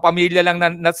 kapamilya lang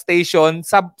na station.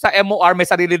 Sa MOR, may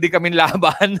sarili din kaming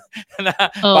laban na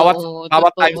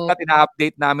bawat times na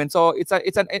tina-update namin. So, it's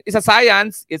a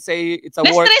science. It's a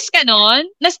work. Na-stress ka nun?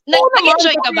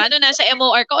 Nag-enjoy ka ba nung nasa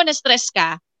MOR ka o na-stress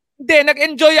ka? Hindi,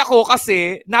 nag-enjoy ako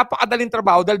kasi napakadaling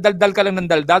trabaho, daldal ka lang ng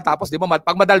daldal, tapos di ba,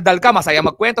 pag madaldal ka, masaya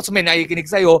magkwento, so may nakikinig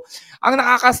sa'yo. Ang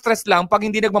nakaka-stress lang pag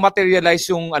hindi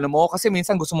nagmamaterialize yung ano mo, kasi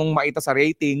minsan gusto mong makita sa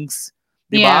ratings,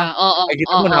 di ba? Yeah, oo, Ay,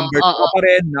 kita oo, mo, number 2 oo, ka pa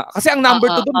rin. Kasi ang number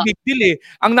 2 doon, big deal eh.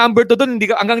 Ang number 2 doon,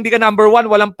 hanggang hindi ka number 1,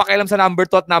 walang pakialam sa number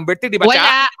 2 at number 3, di ba, Cha?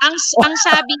 Wala. Ang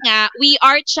sabi nga, we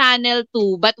are channel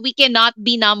 2, but we cannot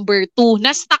be number 2.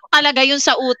 Na-stuck talaga yun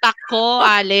sa utak ko,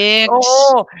 Alex.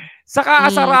 Oo.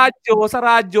 Saka sa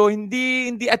radyo,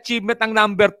 hindi achievement ng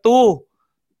number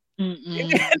 2.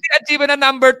 Hindi achievement ng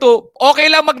number 2. Okay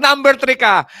lang mag-number 3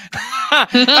 ka.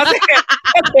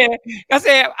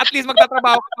 kasi at least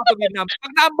magtatrabaho ka pa to be number.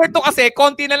 Pag number 2 kasi,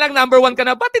 konti na lang number 1 ka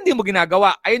na, ba't hindi mo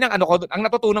ginagawa? Ayun ang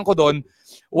natutunan ko doon.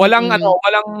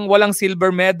 Walang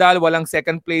silver medal, walang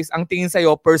second place. Ang tingin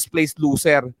sa'yo, first place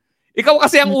loser. Ikaw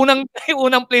kasi ang unang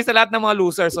place sa lahat ng mga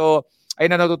loser. So,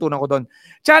 ayun na natutunan ko doon.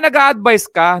 Tsaka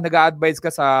nag-a-advise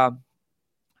ka sa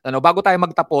bago tayo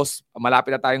magtapos, malapit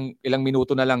na tayong ilang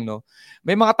minuto na lang, no?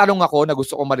 May mga tanong ako na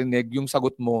gusto ko marinig yung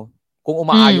sagot mo kung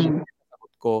umaayon yung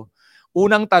sagot ko.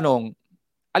 Unang tanong,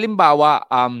 alimbawa,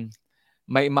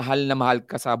 may mahal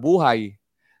ka sa buhay,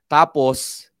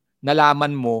 tapos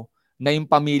nalaman mo na yung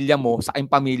pamilya mo sa yung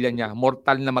pamilya niya,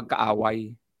 mortal na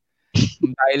magkaaway.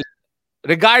 Dahil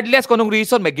regardless kung anong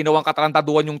reason, may ginawang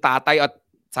katarantaduhan yung tatay at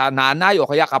sa nanay o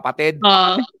kaya kapatid.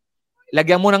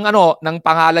 Lagyan mo ng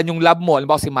pangalan yung love mo.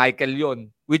 Halimbawa si Michael yon.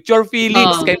 With your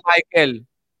feelings kay Michael.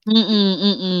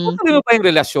 Tutuloy mo ba yung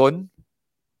relasyon?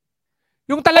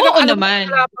 Yung talagang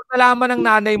naman. Pag nalaman ng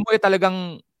nanay mo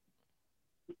talagang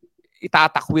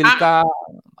itatakwil ka.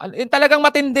 Yung talagang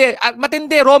matindi.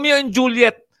 Matindi, Romeo and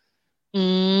Juliet.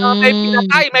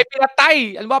 May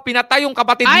pinatay. Alam mo, pinatay yung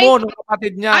kapatid mo, ng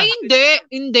kapatid niya. Ay,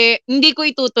 hindi. Hindi ko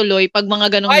itutuloy pag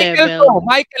mga ganong Michael level.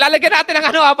 Michael, lalagyan natin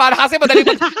ng para kasi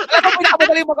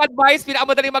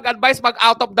pinakamadaling mag-advise pag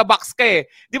out of the box ka eh.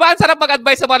 Di ba ang sarap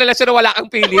mag-advise sa mga relasyon na wala kang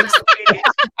feelings?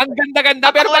 Ang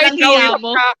ganda-ganda. Pero ba ikaw,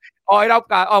 hirap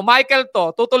ka. Michael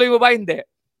to, tutuloy mo ba hindi?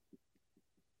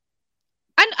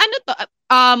 Ano to?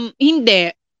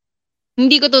 Hindi.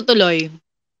 Hindi ko tutuloy.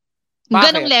 Bakit?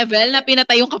 Ganong level na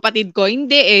pinatay yung kapatid ko?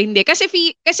 Hindi.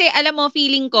 Kasi alam mo,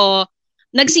 feeling ko,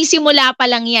 nagsisimula pa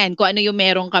lang yan kung ano yung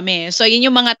meron kami. So, yun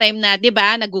yung mga time na, di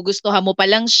ba, nagugustuhan mo pa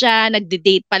lang siya,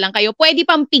 nagde-date pa lang kayo, pwede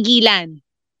pang pigilan.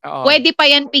 Oo. Pwede pa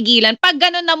yan pigilan. Pag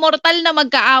gano'n na mortal na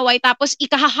magkaaway, tapos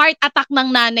ika-heart attack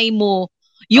ng nanay mo,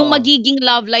 yung magiging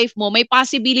love life mo, may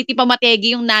possibility pa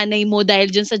mategi yung nanay mo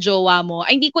dahil dyan sa jowa mo,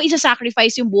 ay hindi ko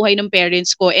isa-sacrifice yung buhay ng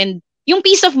parents ko and yung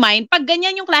peace of mind, pag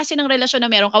ganyan yung klase ng relasyon na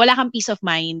meron ka, wala kang peace of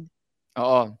mind.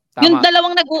 Oo, tama. Yung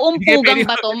dalawang nag-uumpugang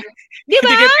bato. Di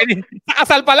ba? Sa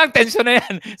kasal pa lang, tension na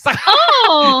yan. Sa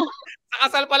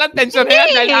kasal pa lang, tension na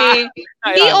yan.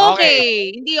 Hindi okay.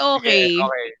 Hindi okay.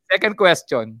 Second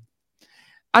question.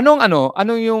 Anong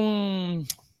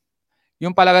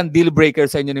yung palagang deal breaker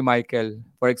sa inyo ni Michael?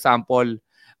 For example,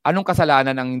 anong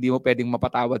kasalanan ang hindi mo pwedeng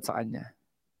mapatawad sa kanya?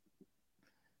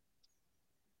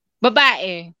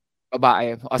 Babae.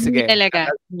 O sige. Hindi talaga.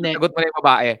 Sagot mo na yung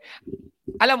babae.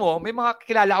 Alam mo, may mga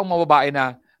kilala akong mga babae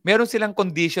na meron silang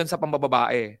condition sa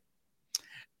pambababae.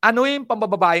 Ano yung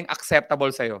pambababaeng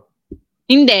acceptable sa'yo?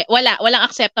 Hindi. Walang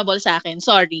acceptable sa akin.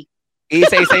 Sorry.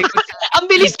 Isa-isay ko siya. Ang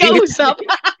bilis ka usap.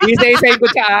 Isa-isay ko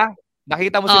siya.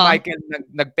 Nakita mo si Michael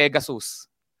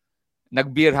nag-Pegasus,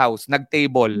 nag-beer house,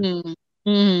 nag-table.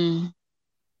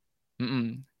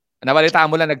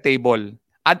 Nabalitaan mo lang nag-table.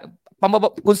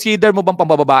 Consider mo bang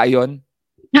pambababae yun?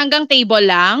 Hanggang table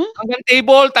lang? Hanggang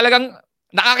table, talagang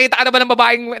nakakita ka na ba ng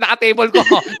babaeng naka-table ko?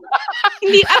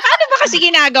 Hindi, paano ba kasi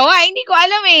ginagawa? Hindi ko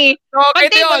alam eh. So,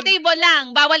 pag table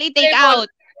lang, bawal i-take out.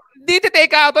 Hindi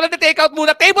take out. Wala take out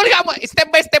muna. Table ka mo.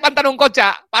 Step by step ang tanong ko,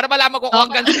 Cha, para malaman ko kung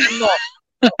hanggang saan mo.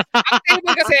 Ang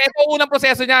table kasi, ito unang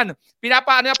proseso niyan.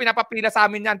 Pinapapila sa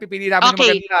amin yan. Pipili namin yung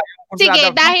maganda. Sige,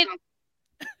 dahil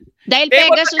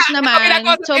Pegasus naman.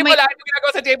 So may ginagawa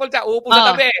sa table siya, uupo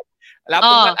sa tabi.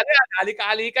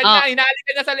 Halikan niya,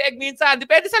 hinahalikan niya sa leeg minsan.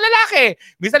 Depende sa lalaki.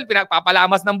 Minsan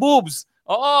pinagpapalamas ng boobs.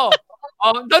 Oo.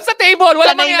 Doon sa table,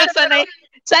 wala mangyayari.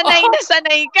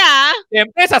 Sanay ka.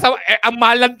 Siyempre, ang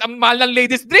mahal ng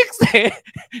ladies drinks eh.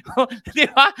 Di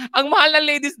ba? Ang mahal ng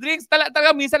ladies drinks.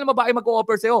 Talaga minsan ang babae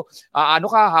mag-o-offer sa'yo.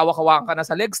 Hawak-hawakan ka na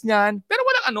sa legs niyan. Pero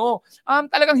walang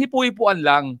talagang hipu-hipuan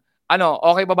lang.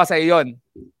 Okay ba sa'yo yun?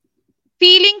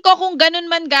 Feeling ko kung ganun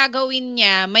man gagawin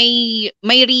niya, may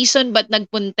reason ba't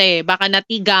nagpunte. Baka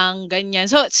natigang, ganyan.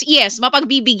 So, yes,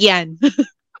 mapagbibigyan.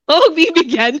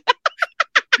 Mapagbibigyan.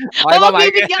 Okay ba, Michael?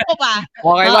 Bibigyan ko pa.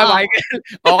 Okay ba, Michael?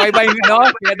 Okay ba yung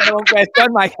pinadalawang question,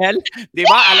 Michael? Di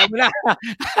ba?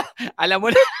 Alam mo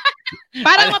na.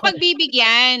 Parang Alam mo,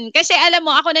 mapagbibigyan. Kasi alam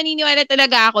mo, ako naniniwala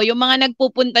talaga ako, yung mga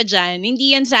nagpupunta dyan,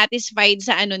 hindi yan satisfied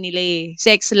sa ano nila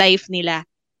sex life nila.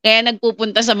 Kaya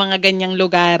nagpupunta sa mga ganyang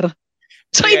lugar.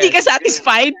 So, hindi yes. ka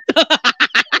satisfied?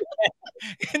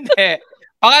 Hindi.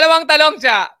 Pangalawang tanong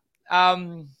siya,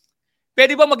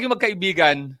 pwede ba maging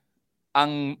magkaibigan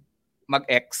ang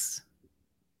mag-ex?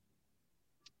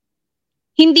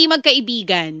 Hindi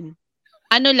magkaibigan.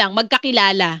 Ano lang,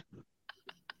 magkakilala.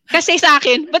 Kasi sa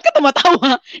akin, ba't ka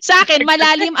tumatawa? Sa akin,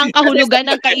 malalim ang kahulugan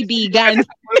ng kaibigan.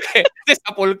 Kasi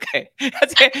sa pulke.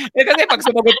 Kasi pag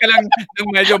sumagot ka lang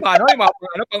ng medyo paano, yung mga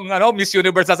pang Miss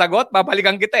Universe sa sagot,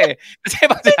 babalikan kita eh. Kasi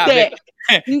pag sinabi,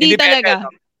 Hindi talaga.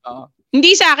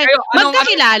 Hindi sa akin.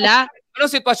 Magkakilala.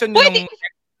 Anong sitwasyon nyo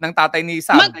ng tatay ni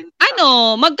Sam?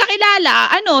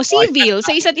 Magkakilala, civil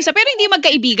sa isa't isa, pero hindi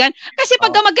magkaibigan. Kasi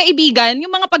pagka magkaibigan,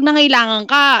 yung mga pag nangailangan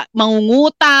ka,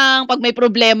 mangungutang, pag may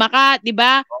problema ka, di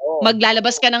ba?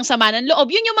 Maglalabas ka ng sama ng loob.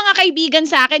 Yun yung mga kaibigan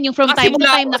sa akin, yung from time to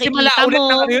time nakikita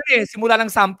mo. Simula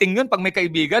ng something yun pag may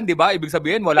kaibigan, di ba? Ibig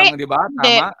sabihin, walang, di ba?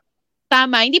 Tama?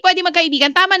 Tama. Hindi pwede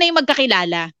magkaibigan. Tama na yung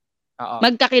magkakilala.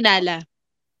 Magkakilala.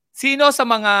 Sino sa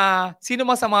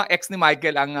mga ex ni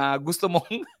Michael ang gusto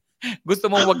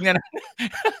mong wag niya na?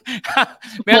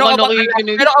 Meron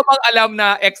ka bang alam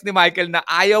na ex ni Michael na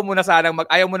ayaw mo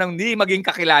nang hindi maging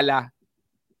kakilala?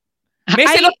 May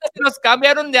silos ka?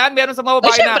 Meron yan? Meron sa mga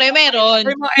babae na? Siyempre, meron.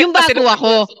 Yung bago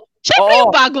ako. Siyempre,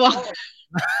 yung bago ako.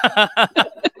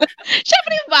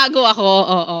 Siyempre, yung bago ako.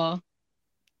 Oo.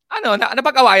 Ano?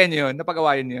 Napag-awayan niyo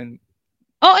yun?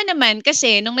 Oo naman.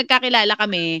 Kasi, nung nagkakilala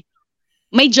kami,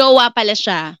 may jowa pala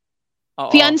siya.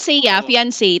 Fiancé.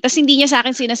 Tapos hindi niya sa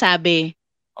akin sinasabi.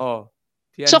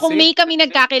 So kung May kami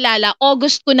nagkakilala,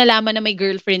 August ko nalaman na may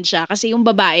girlfriend siya kasi yung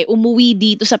babae umuwi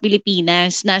dito sa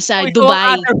Pilipinas, nasa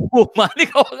Dubai.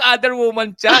 Ikaw ang other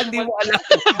woman siya, hindi mo alam.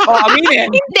 Aminin.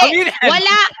 Hindi,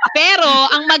 wala. Pero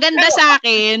ang maganda sa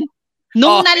akin,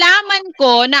 nung nalaman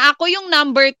ko na ako yung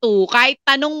number 2, kahit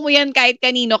tanong mo yan kahit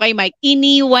kanino kay Mike,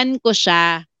 iniwan ko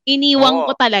siya. Iniwan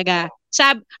ko talaga.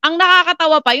 Ang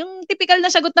nakakatawa pa, yung typical na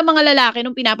sagot ng mga lalaki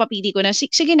nung pinapapili ko na,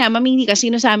 sige na, mamili ka,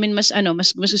 sino sa amin mas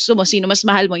gusto mo, sino mas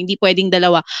mahal mo, hindi pwedeng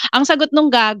dalawa. Ang sagot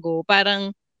nung gago,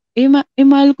 parang,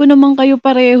 mahal ko naman kayo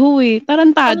pareho eh.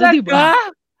 Tarantado, di ba?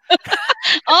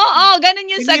 Oo, ganun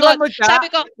yung sagot.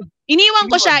 Sabi ko, iniwan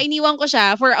ko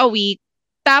siya for a week.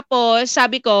 Tapos,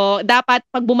 sabi ko, dapat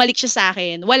pag bumalik siya sa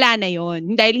akin, wala na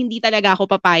yon dahil hindi talaga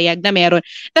ako papayag na meron.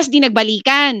 Tapos di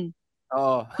nagbalikan.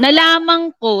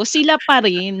 Nalaman ko, sila pa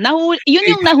rin.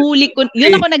 Yun yung nahuli ko.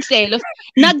 Yun ako nagselos.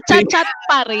 Nagchat-chat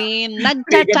pa rin.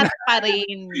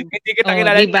 Hindi kita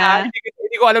kilala. Diba?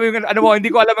 Hindi ko alam yung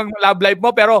hindi ko alam ang love life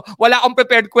mo, pero wala akong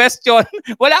prepared question.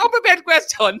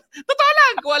 Totoo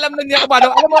lang. Kung alam na niya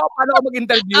paano ako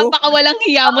mag-interview. Baka walang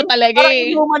hiya mo talaga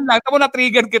eh. Parang lang. Tapos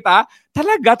na-trigger kita.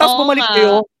 Talaga. Tapos bumalik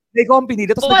kayo. Ikaw ang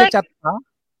pinili. Tapos nag-chat pa.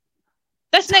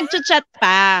 Tapos nag-chat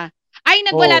pa. Ay,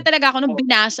 nagwala talaga ako nung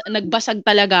nagbasag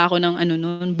talaga ako ng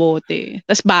nun, bote.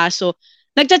 Tas baso.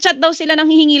 Nagchat-chat daw sila nang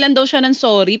hihingilan daw siya ng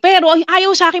sorry. Pero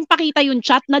ayaw sa akin pakita yung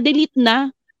chat, na-delete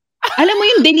na. Alam mo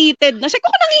yung deleted na. Sabi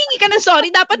ko, kung nanghihingi ka ng sorry,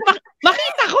 dapat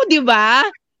makita ko, di ba?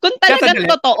 Kung talagang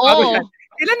totoo.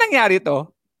 Kailan nangyari to?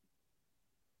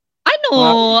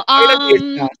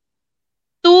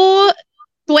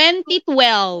 2012.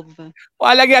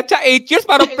 Wala nga siya, 8 years,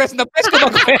 parang press na press.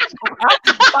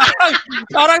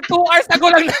 parang 2 hours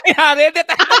ago lang nangyari.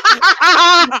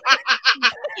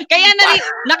 Kaya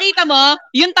nakita mo,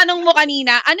 yung tanong mo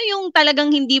kanina, ano yung talagang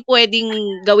hindi pwedeng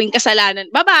gawing kasalanan?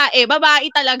 Babae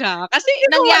talaga. Kasi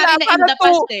nangyari na in the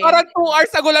past eh. Parang 2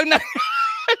 hours ago lang nangyari.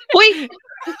 Uy,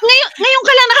 ngayon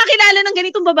ka lang nakakilala ng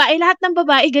ganitong babae. Lahat ng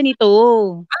babae ganito.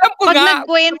 Alam ko pag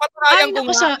nagkwento,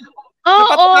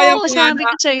 sabi ko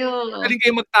sa'yo. Galing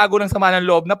kayo magtago ng sama ng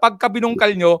loob na pagka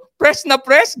binungkal nyo, press na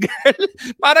press, girl.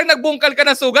 Parang nagbungkal ka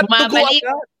ng sugat, dugo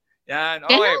agad. Yan,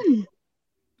 okay. Ganun.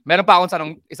 Meron pa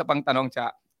akong isa pang tanong,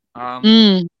 Cha.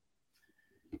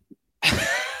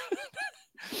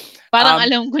 Parang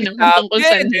alam ko naman tungkol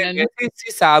sa yan.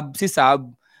 Si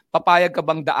Sab, papayag ka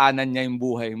bang daanan niya yung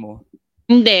buhay mo?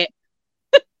 Hindi.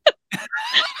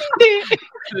 Hindi.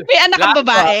 May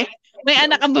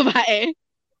anak ang babae.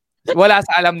 Wala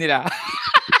sa alam nila.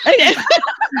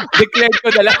 Declared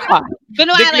ko dalawa.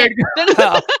 Kunwari,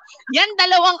 yan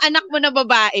dalawang anak mo na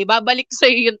babae, babalik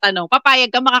sa'yo yung tanong,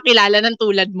 papayag ka makakilala ng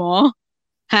tulad mo?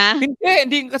 Ha?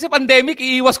 Hindi. Kasi pandemic,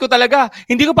 iiwas ko talaga.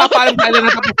 Hindi ko papaalam sa'yo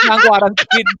na tapos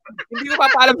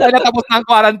na ang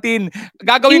quarantine.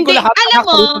 Gagawin ko lahat. Alam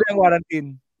mo, ang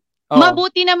quarantine.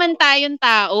 Mabuti naman tayong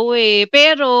tao eh.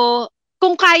 Pero,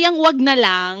 kung kayang wag na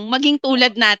lang, maging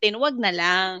tulad natin, wag na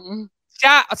lang.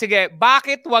 Sige,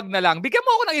 bakit wag na lang? Bigyan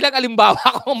mo ako ng ilang alimbawa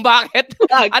kung bakit.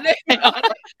 Ano yun?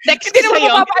 Next Hindi naman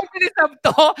sa'yo. mapapain ng sub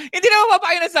to. Hindi naman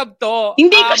mapapain ng sub to.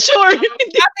 Hindi ko sure.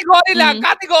 Category lang.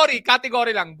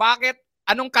 Category lang. Bakit?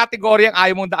 Anong category ang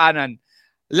ayaw mong daanan?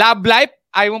 Love life?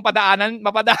 Ayaw mong padaanan?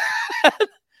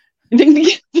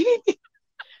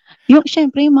 Yung,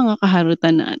 syempre, yung mga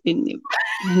kaharutan natin, di ba?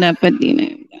 Dapat din na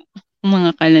yun. Mga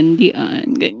kalandian,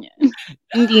 ganyan.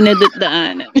 Hindi na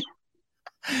daanan.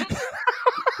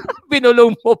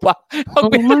 Binulong mo pa.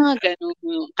 Mga ganun.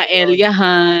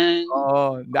 Kaelyahan.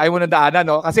 Ayaw mo na daanan,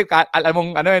 no? Kasi alam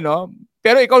mong ano no?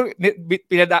 Pero ikaw,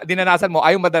 dinanasan mo,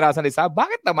 ayaw madanasan isa.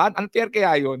 Bakit naman? Unfair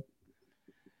kaya yun?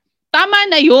 Tama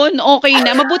na yun. Okay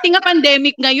na. Mabuti nga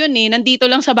pandemic ngayon eh. Nandito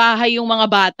lang sa bahay yung mga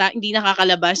bata. Hindi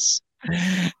nakakalabas.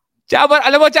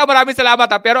 Alam mo, maraming salamat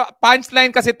ha. Pero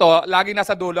punchline kasi to, laging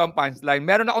nasa dulo ang punchline.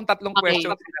 Meron akong tatlong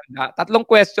questions. Tatlong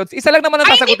questions. Isa lang naman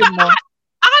ang sasagutin mo.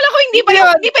 Akala ko hindi pa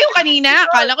yung kanina.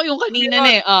 Akala ko yung kanina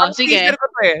na eh. Sige.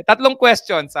 Tatlong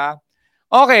questions ha.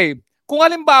 Okay. Kung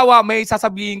halimbawa may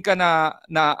sasabihin ka na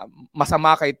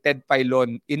masama kay Ted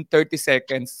Filon in 30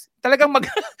 seconds, talagang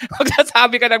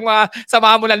magsasabi ka ng mga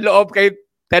sama mo ng loob kay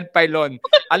Ted Filon.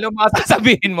 Ano mga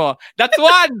sasabihin mo? That's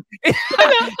one!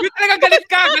 Yung talagang galit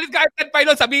ka kay Ted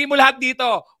Filon, sabihin mo lahat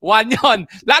dito. One yon.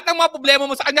 Lahat ng mga problema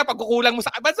mo sa kanya, pagkukulang mo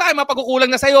sa kanya, basta mga pagkukulang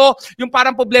na sa'yo, yung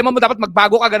parang problema mo, dapat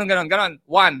magbago ka, ganon.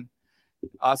 One.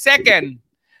 Second,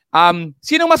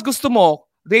 sino mas gusto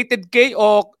mo? Rated K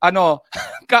o ano?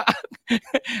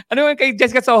 Ano yung kay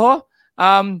Jessica Soho?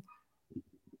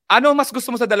 Ano mas gusto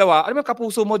mo sa dalawa? Ano yung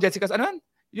kapuso mo, Jessica? Ano yan?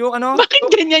 Yung ano?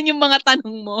 Bakit ganyan yung mga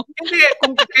tanong mo? Hindi,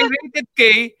 kung kay Rated K,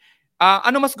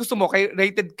 ano mas gusto mo? Kay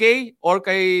Rated K or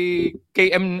kay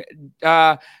KM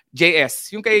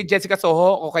JS? Yung kay Jessica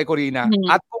Soho o kay Corina?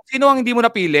 At kung sino ang hindi mo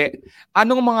napili,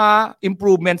 anong mga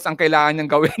improvements ang kailangan niyang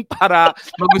gawin para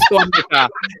magustuhan mo siya?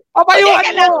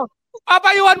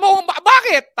 Papayuhan mo.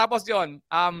 Bakit? Tapos yun.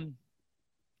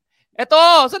 Eto,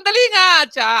 sandali nga,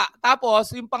 Cha.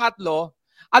 Tapos, yung pangatlo,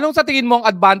 anong sa tingin mo ang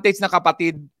advantage na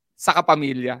kapatid sa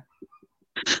kapamilya?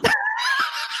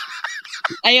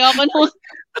 Ayoko no.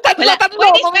 Tatlo.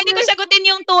 Pwede ko sagutin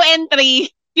yung 2 and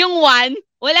 3. Yung 1,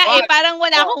 wala parang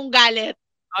wala akong galit.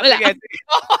 Wala. Sige.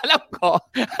 Alam ko.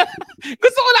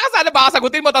 Gusto ko lang sana baka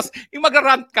sagutin mo, tapos yung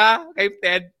mag-rant ka kay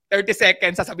Ted, 30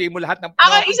 seconds, sasabihin mo lahat ng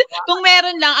kung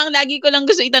meron lang, ang lagi ko lang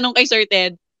gusto itanong kay Sir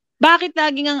Ted, bakit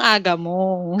laging ang aga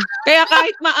mo? Kaya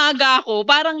kahit maaga ako,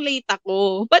 parang late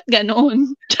ako. Ba't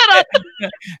ganon? Charot!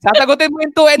 Sasagutin mo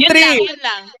yung 2 and 3. Yun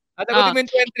lang. Sasagutin mo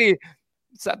yung 2 and 3.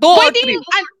 2 or 3?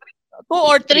 2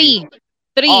 or 3?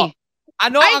 3.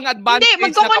 Ano ang advantage? Hindi,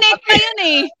 magko-connect na yun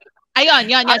eh. Ayun.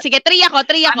 Sige, 3 ako.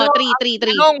 3.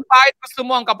 Anong bakit gusto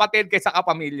mo ang kapatid kaysa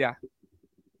kapamilya?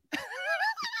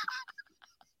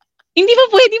 Hindi ba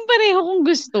pwedeng pareho kung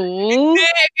gusto? Hindi,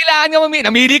 kailangan nga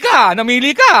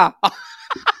namili ka.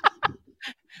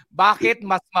 Bakit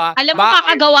mas Alam mo,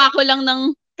 kakagawa ko lang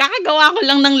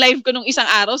ng live ko nung isang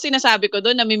araw. Sinasabi ko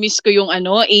doon, namimiss ko yung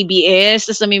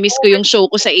ABS, tapos namimiss ko yung show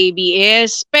ko sa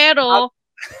ABS. Pero,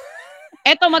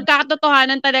 eto,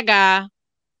 magkakatotohanan talaga,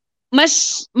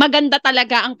 mas maganda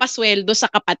talaga ang pasweldo sa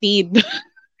kapatid.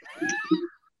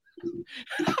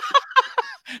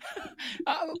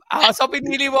 So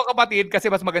pinili mo kapatid kasi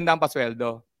mas maganda ang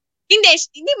pasweldo? Hindi,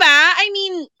 di ba? I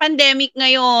mean, pandemic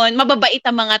ngayon, mababait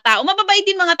ang mga tao. Mababait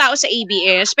din mga tao sa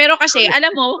ABS. Pero kasi,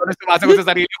 alam mo... Sumasagot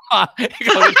sa sarili mo, ha?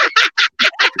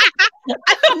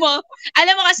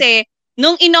 alam mo kasi,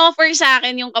 nung in-offer sa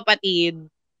akin yung kapatid,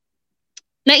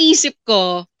 naisip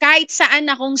ko, kahit saan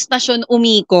akong stasyon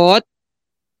umikot,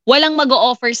 walang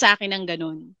mag-o-offer sa akin ng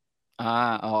ganun.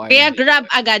 Okay. Kaya grab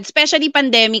agad, especially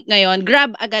pandemic ngayon,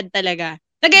 grab agad talaga.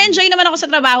 Nag-enjoy naman ako sa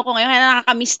trabaho ko ngayon, kaya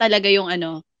nakakamiss talaga yung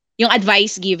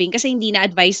advice giving kasi hindi na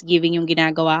advice giving yung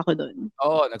ginagawa ko doon.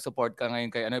 Nag-support ka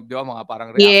ngayon kay di ba mga parang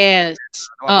reaction. Yes.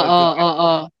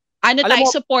 Oo.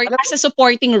 Support sa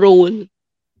supporting role.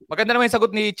 Maganda naman yung sagot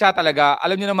ni Cha talaga.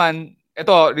 Alam niyo naman,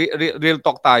 ito real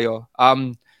talk tayo.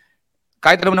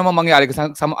 Kahit ano naman mangyari, kasi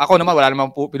ako naman wala naman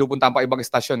pinupuntahan pa ibang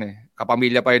istasyon eh.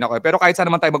 Kapamilya pa rin ako eh. Pero kahit saan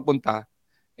naman tayo magpunta,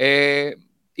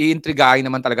 iintrigahin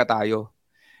naman talaga tayo.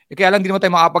 Kaya lang hindi naman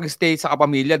tayo makapag-stay sa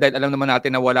kapamilya dahil alam naman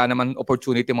natin na wala naman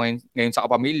opportunity ngayon sa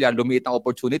kapamilya. Lumiit ang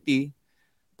opportunity.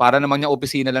 Para naman yung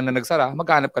opisina lang na nagsara,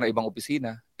 maghanap ka na ibang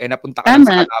opisina. Napunta ka lang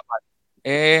sa kalaban.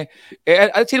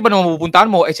 Sino ba naman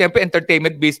pupuntahan mo? Siyempre,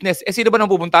 entertainment business. Sino ba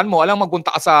naman pupuntahan mo? Alam,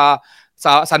 magpunta ka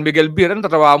sa San Miguel Beer,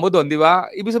 tatrabaho mo doon, di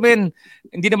ba? Ibig sabihin,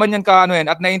 hindi naman yan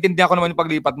at naiintindihan ko naman yung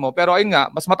paglipat mo. Pero ayun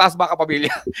nga, mas mataas ba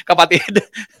kapamilya? Kapatid?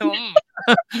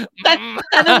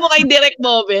 Tanong mo kay Direk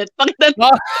Bobet.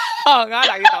 Oo nga,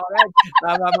 nakita ko rin.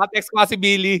 Matext ko si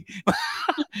Billy.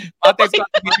 Matext ko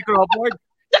si Billy Crawford.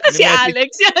 Tsaka si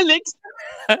Alex.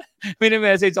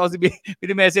 Mini-message ako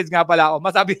mini-message nga pala ako.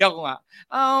 Masabi ako nga,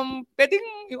 pwedeng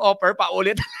yung offer pa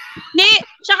ulit. Hindi,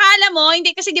 tsaka alam mo,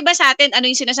 hindi kasi 'di ba sa atin, ano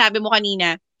yung sinasabi mo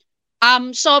kanina?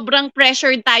 Sobrang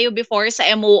pressured tayo before sa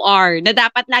MOR na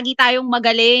dapat lagi tayong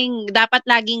magaling, dapat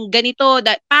laging ganito,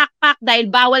 pak dahil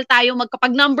bawal tayo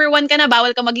pag number 1 ka na,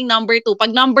 bawal ka maging number 2.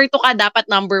 Pag number 2 ka, dapat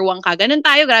number 1 ka. Ganun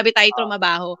tayo, grabe tayo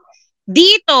trumabaho.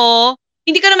 Dito,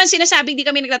 hindi ko naman sinasabing di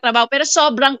kami nagtatrabaho, pero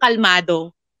sobrang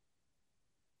kalmado.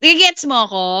 Gets mo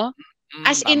ako?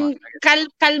 As in,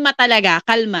 kalma talaga,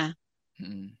 kalma.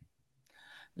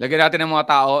 Lagyan natin ng mga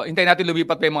tao, hintayin natin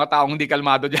lumipat pa yung mga taong hindi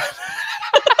kalmado dyan.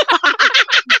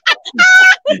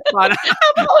 Para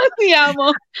walang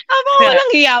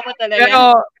hiya mo talaga. Pero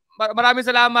maraming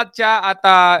salamat siya at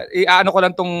ano ko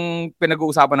lang tong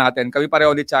pinag-uusapan natin. Kami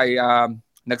pareho ulit siya ay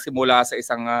nagsimula sa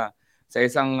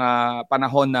isang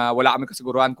panahon na wala kami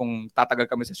kasiguruhan kung tatagal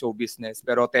kami sa show business.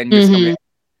 Pero 10 years kami.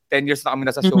 10 years na kami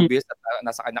nasa showbiz at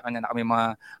nasa kanya-kanya na kami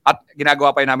at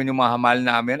ginagawa pa namin yung mga hamal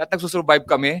namin at nagsusurvive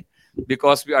kami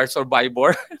because we are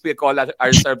survivor. We call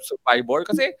ourselves survivor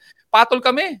kasi patol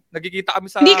kami. Nagkikita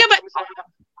kami sa... Hindi ka ba...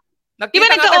 Di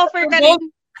ba nagka-offer ka rin?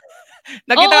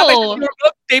 Nakita natin sa Pure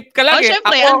Gold, tape ka lang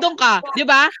syempre, andun ka. Di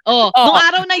ba? Nung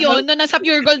araw na yon, nung nasa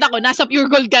Pure Gold ako, nasa Pure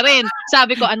Gold ka rin.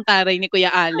 Sabi ko, antaray ni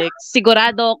Kuya Alex.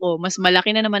 Sigurado ako, mas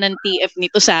malaki na naman ang TF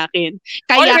nito sa akin.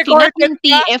 Kaya kinat yung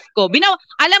TF ko.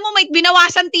 Alam mo, may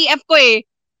binawasan TF ko eh.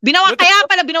 Kaya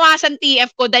pala binawasan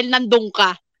TF ko dahil nandun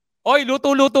ka. Oy,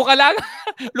 luto-luto ka lang.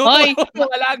 Luto-luto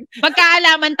ka lang.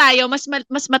 Magkaalaman tayo, mas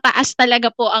mataas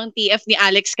talaga po ang TF ni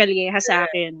Alex Calleja sa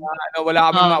akin. Wala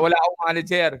akong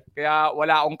manager, kaya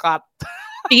wala akong cut.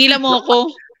 Tigilan mo ako.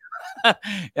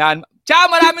 Yan. Cha,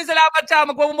 maraming salamat, Cha.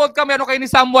 Magpo-promote ka. Meron kayo ni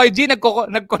Sam YG,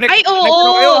 nag-connect. Ay,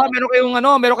 oo.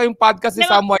 Meron kayong podcast ni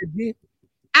Sam YG.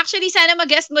 Actually, sana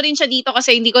mag-guest mo rin siya dito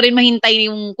kasi hindi ko rin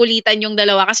mahintay yung kulitan yung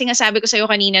dalawa. Kasi nga sabi ko sa'yo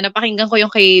kanina, napakinggan ko yung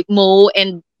kay Mo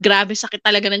and grabe sakit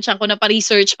talaga ng tiyan ko.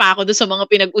 Napa-research pa ako doon sa mga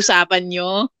pinag-usapan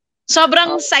nyo.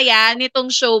 Sobrang saya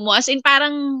nitong show mo. As in,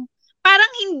 parang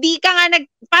hindi ka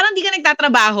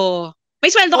nagtatrabaho. May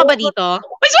sweldo ka ba dito?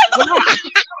 May sweldo ka ba?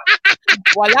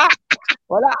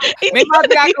 Wala.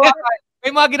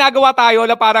 May mga ginagawa tayo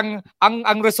na parang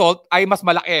ang result ay mas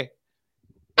malaki.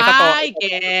 Ay,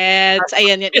 gets.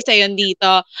 Ayan, isa yun dito.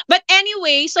 But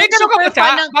anyway, so super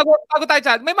fun ng... Bago tayo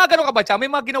dyan, may mga gano'n ka ba siya? May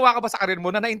mga ginawa ka ba sa karir mo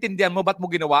na naintindihan mo ba't mo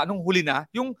ginawa nung huli na?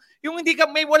 Yung hindi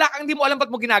mo alam ba't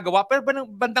mo ginagawa, pero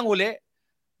bandang huli,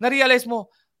 na-realize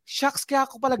mo, shucks, kaya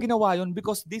ako pala ginawa yun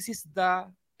because this is the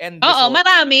end result. Oo,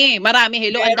 marami.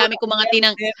 Hello,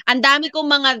 ang dami kong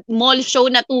mga mall show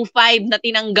na 2.5 na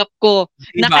tinanggap ko.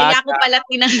 Diba? Na kaya ko pala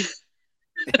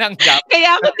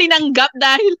Kaya ako tinanggap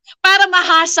dahil para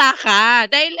mahasa ka.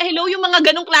 Dahil hello, yung mga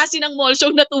ganong klase ng mall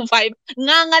show na 2.5,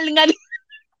 ngangal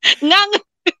ganon.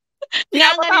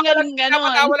 Pinapatawa lang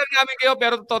namin kayo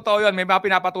pero totoo yun. May mga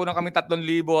pinapatunan kami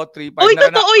 3,000, 3,500. Uy,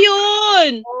 totoo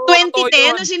yun!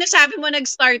 2010, nung sinasabi mo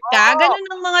nag-start ka, ganon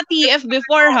ng mga TF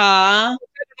before, ha?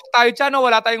 Tayo dyan,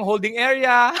 wala tayong holding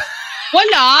area.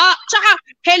 Wala. Tsaka,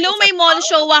 hello, may mall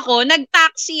show ako.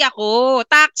 Nag-taxi ako.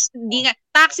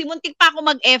 Taxi, muntik pa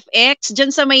ako mag-FX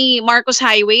dyan sa may Marcos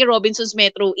Highway, Robinsons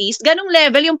Metro East. Ganong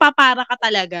level yung papara ka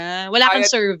talaga. Wala kang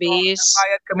service.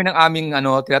 Bayad kami ng aming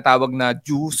tinatawag na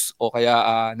dues o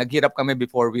kaya naghirap kami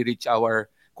before we reach our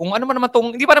kung ano man naman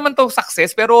tong hindi pa naman tong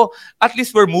success pero at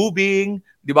least we're moving,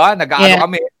 'di ba?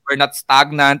 Kami, we're not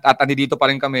stagnant at andito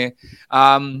pa rin kami.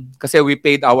 Kasi we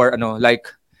paid our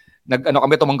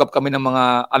kami tumanggap kami ng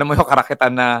mga alam mo yung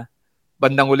karakitan na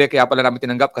bandang uli kaya pala namin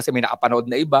tinanggap kasi may nakapanood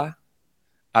na iba.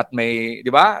 At may,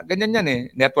 di ba? Ganyan yan eh.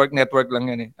 Network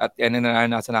lang yan eh. At yan ang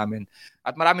naranasan namin.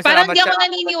 At maraming salamat. Parang di ako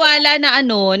naniniwala na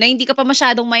hindi ka pa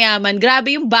masyadong mayaman.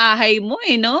 Grabe yung bahay mo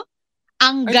eh, no?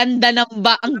 Ang ganda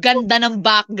ng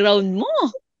background mo.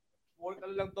 Work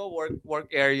lang to, work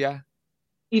area.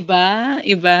 Iba.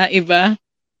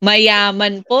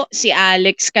 Mayaman po si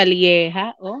Alex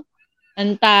Calleja, oh.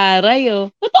 Antaray, oh.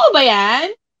 Totoo ba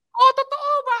yan? Oh, totoo.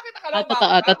 Bakit akala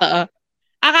totoo.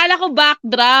 Akala ko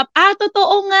backdrop.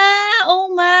 Totoo nga. Oh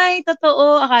my,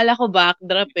 totoo. Akala ko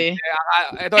backdrop eh.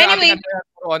 Anyway,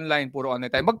 puro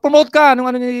online tayo. Mag-promote ka nung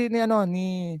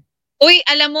ni Uy,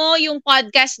 alam mo yung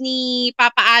podcast ni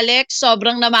Papa Alex,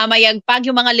 sobrang namamayagpag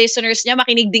yung mga listeners niya.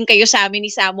 Makinig din kayo sa amin ni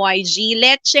Sam YG.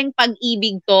 Letseng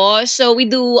Pag-ibig to. So we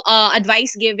do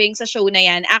advice giving sa show na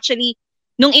yan. Actually,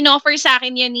 nung in-offer sa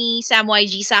akin yan ni Sam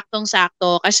YG,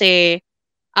 saktong-sakto kasi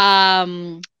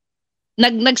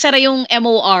nagsara yung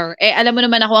MOR. Alam mo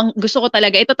naman ako, ang gusto ko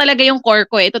talaga, ito talaga yung core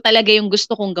ko. Ito talaga yung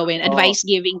gusto kong gawin. Advice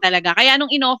giving talaga. Kaya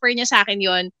nung in-offer niya sa akin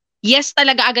yon, yes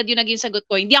talaga agad yung naging sagot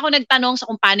ko. Hindi ako nagtanong sa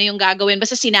kung paano yung gagawin.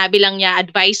 Basta sinabi lang niya,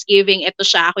 advice giving, ito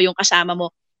siya, ako yung kasama mo.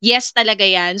 Yes talaga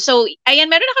yan. So, ayan,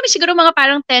 meron na kami siguro mga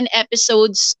parang 10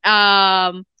 episodes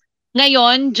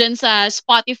ngayon dyan sa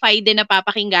Spotify din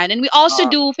napapakinggan. And we also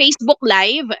do Facebook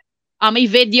Live. May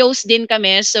videos din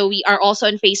kami. So, we are also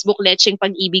on Facebook, Lecheng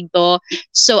Pag-ibig to.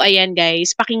 So, ayan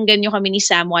guys, pakinggan nyo kami ni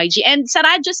Sam YG. And sa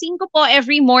Radyo 5 po,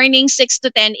 every morning, 6 to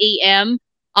 10 a.m.,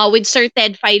 with Sir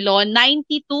Ted Filon,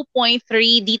 92.3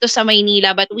 dito sa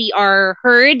Maynila. But we are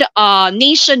heard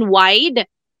nationwide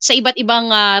sa iba't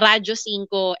ibang Radyo 5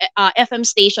 FM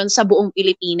stations sa buong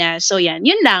Pilipinas. So yan,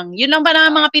 yun lang. Yun lang ba na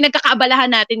mga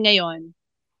pinagkakaabalahan natin ngayon?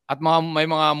 At may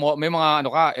mga ano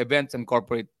ka, events and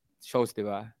corporate shows, di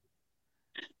ba?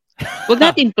 Huwag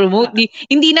natin promote.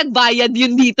 Hindi nagbayad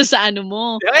yun dito sa ano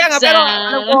mo. Kaya nga, pero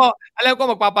alam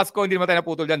ko magpapasko, hindi naman tayo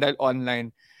naputol dyan dahil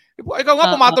online. Ikaw nga,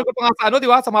 pumatol ka pa nga sa ano, di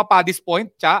ba? Sa mga Paddy's Point,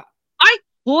 Cha. Ay!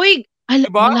 Huy!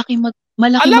 Diba? Malaki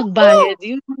magbayad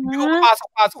yun. Hindi ko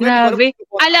pasok-pasok. Grabe.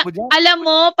 Alam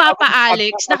mo, Papa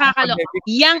Alex,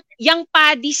 yang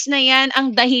Paddy's na yan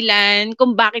ang dahilan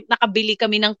kung bakit nakabili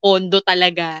kami ng kondo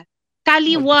talaga.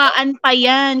 Kaliwaan pa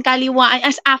yan. Kaliwaan.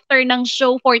 As after ng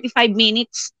show, 45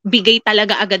 minutes, bigay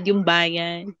talaga agad yung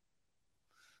bayan.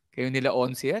 Kayo nila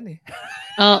 11 yan eh.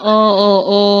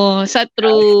 Oo. Sa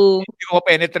true. Hindi ko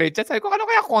penetrate yan. Sabi ko, ano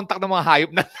kaya contact ng mga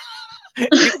hayop na?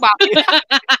 Hindi ko bakit.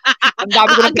 Ang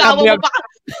dami ko na tinabuyag.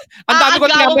 Ang dami ko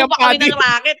na tinabuyag ang Paddy.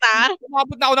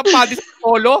 Umabot na ako ng Paddy sa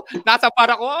solo. Nasa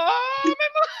para ko,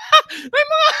 may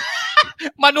mga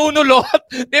manunulot.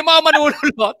 May mga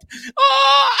manunulot.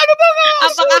 Ano ba nga?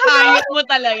 Apakahayop mo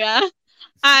talaga.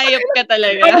 Hayop ka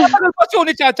talaga. Ano matagal pa show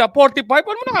ni Chacha? 45?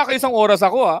 Ano mo nakakaisang oras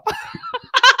ako ha?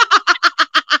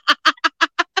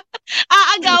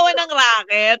 Aagawan ng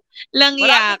racket.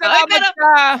 Langya ka. Pero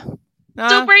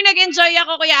super nag-enjoy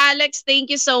ako, Kuya Alex. Thank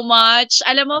you so much.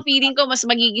 Alam mo, feeling ko mas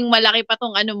magiging malaki pa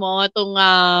tong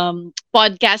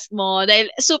podcast mo dahil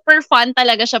super fun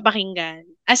talaga siya pakinggan.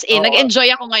 As in,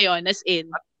 nag-enjoy ako ngayon. As in.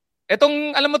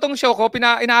 Alam mo tong show ko,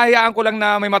 inahayaan ko lang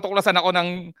na may matuklasan ako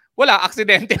ng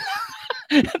aksidente.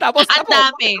 Tapos Ang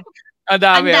dami. Ang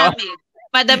dami.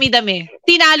 Madami-dami.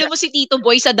 Tinalo mo si Tito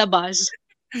Boy sa The Buzz.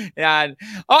 Yan.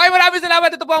 Okay, maraming salamat.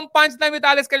 Ito po ang Punchline with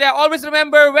Alex Calleja. Always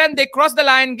remember, when they cross the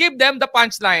line, give them the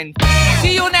punchline.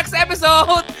 See you next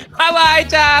episode.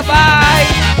 Bye-bye, Cha. Bye.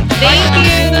 Thank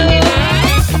you.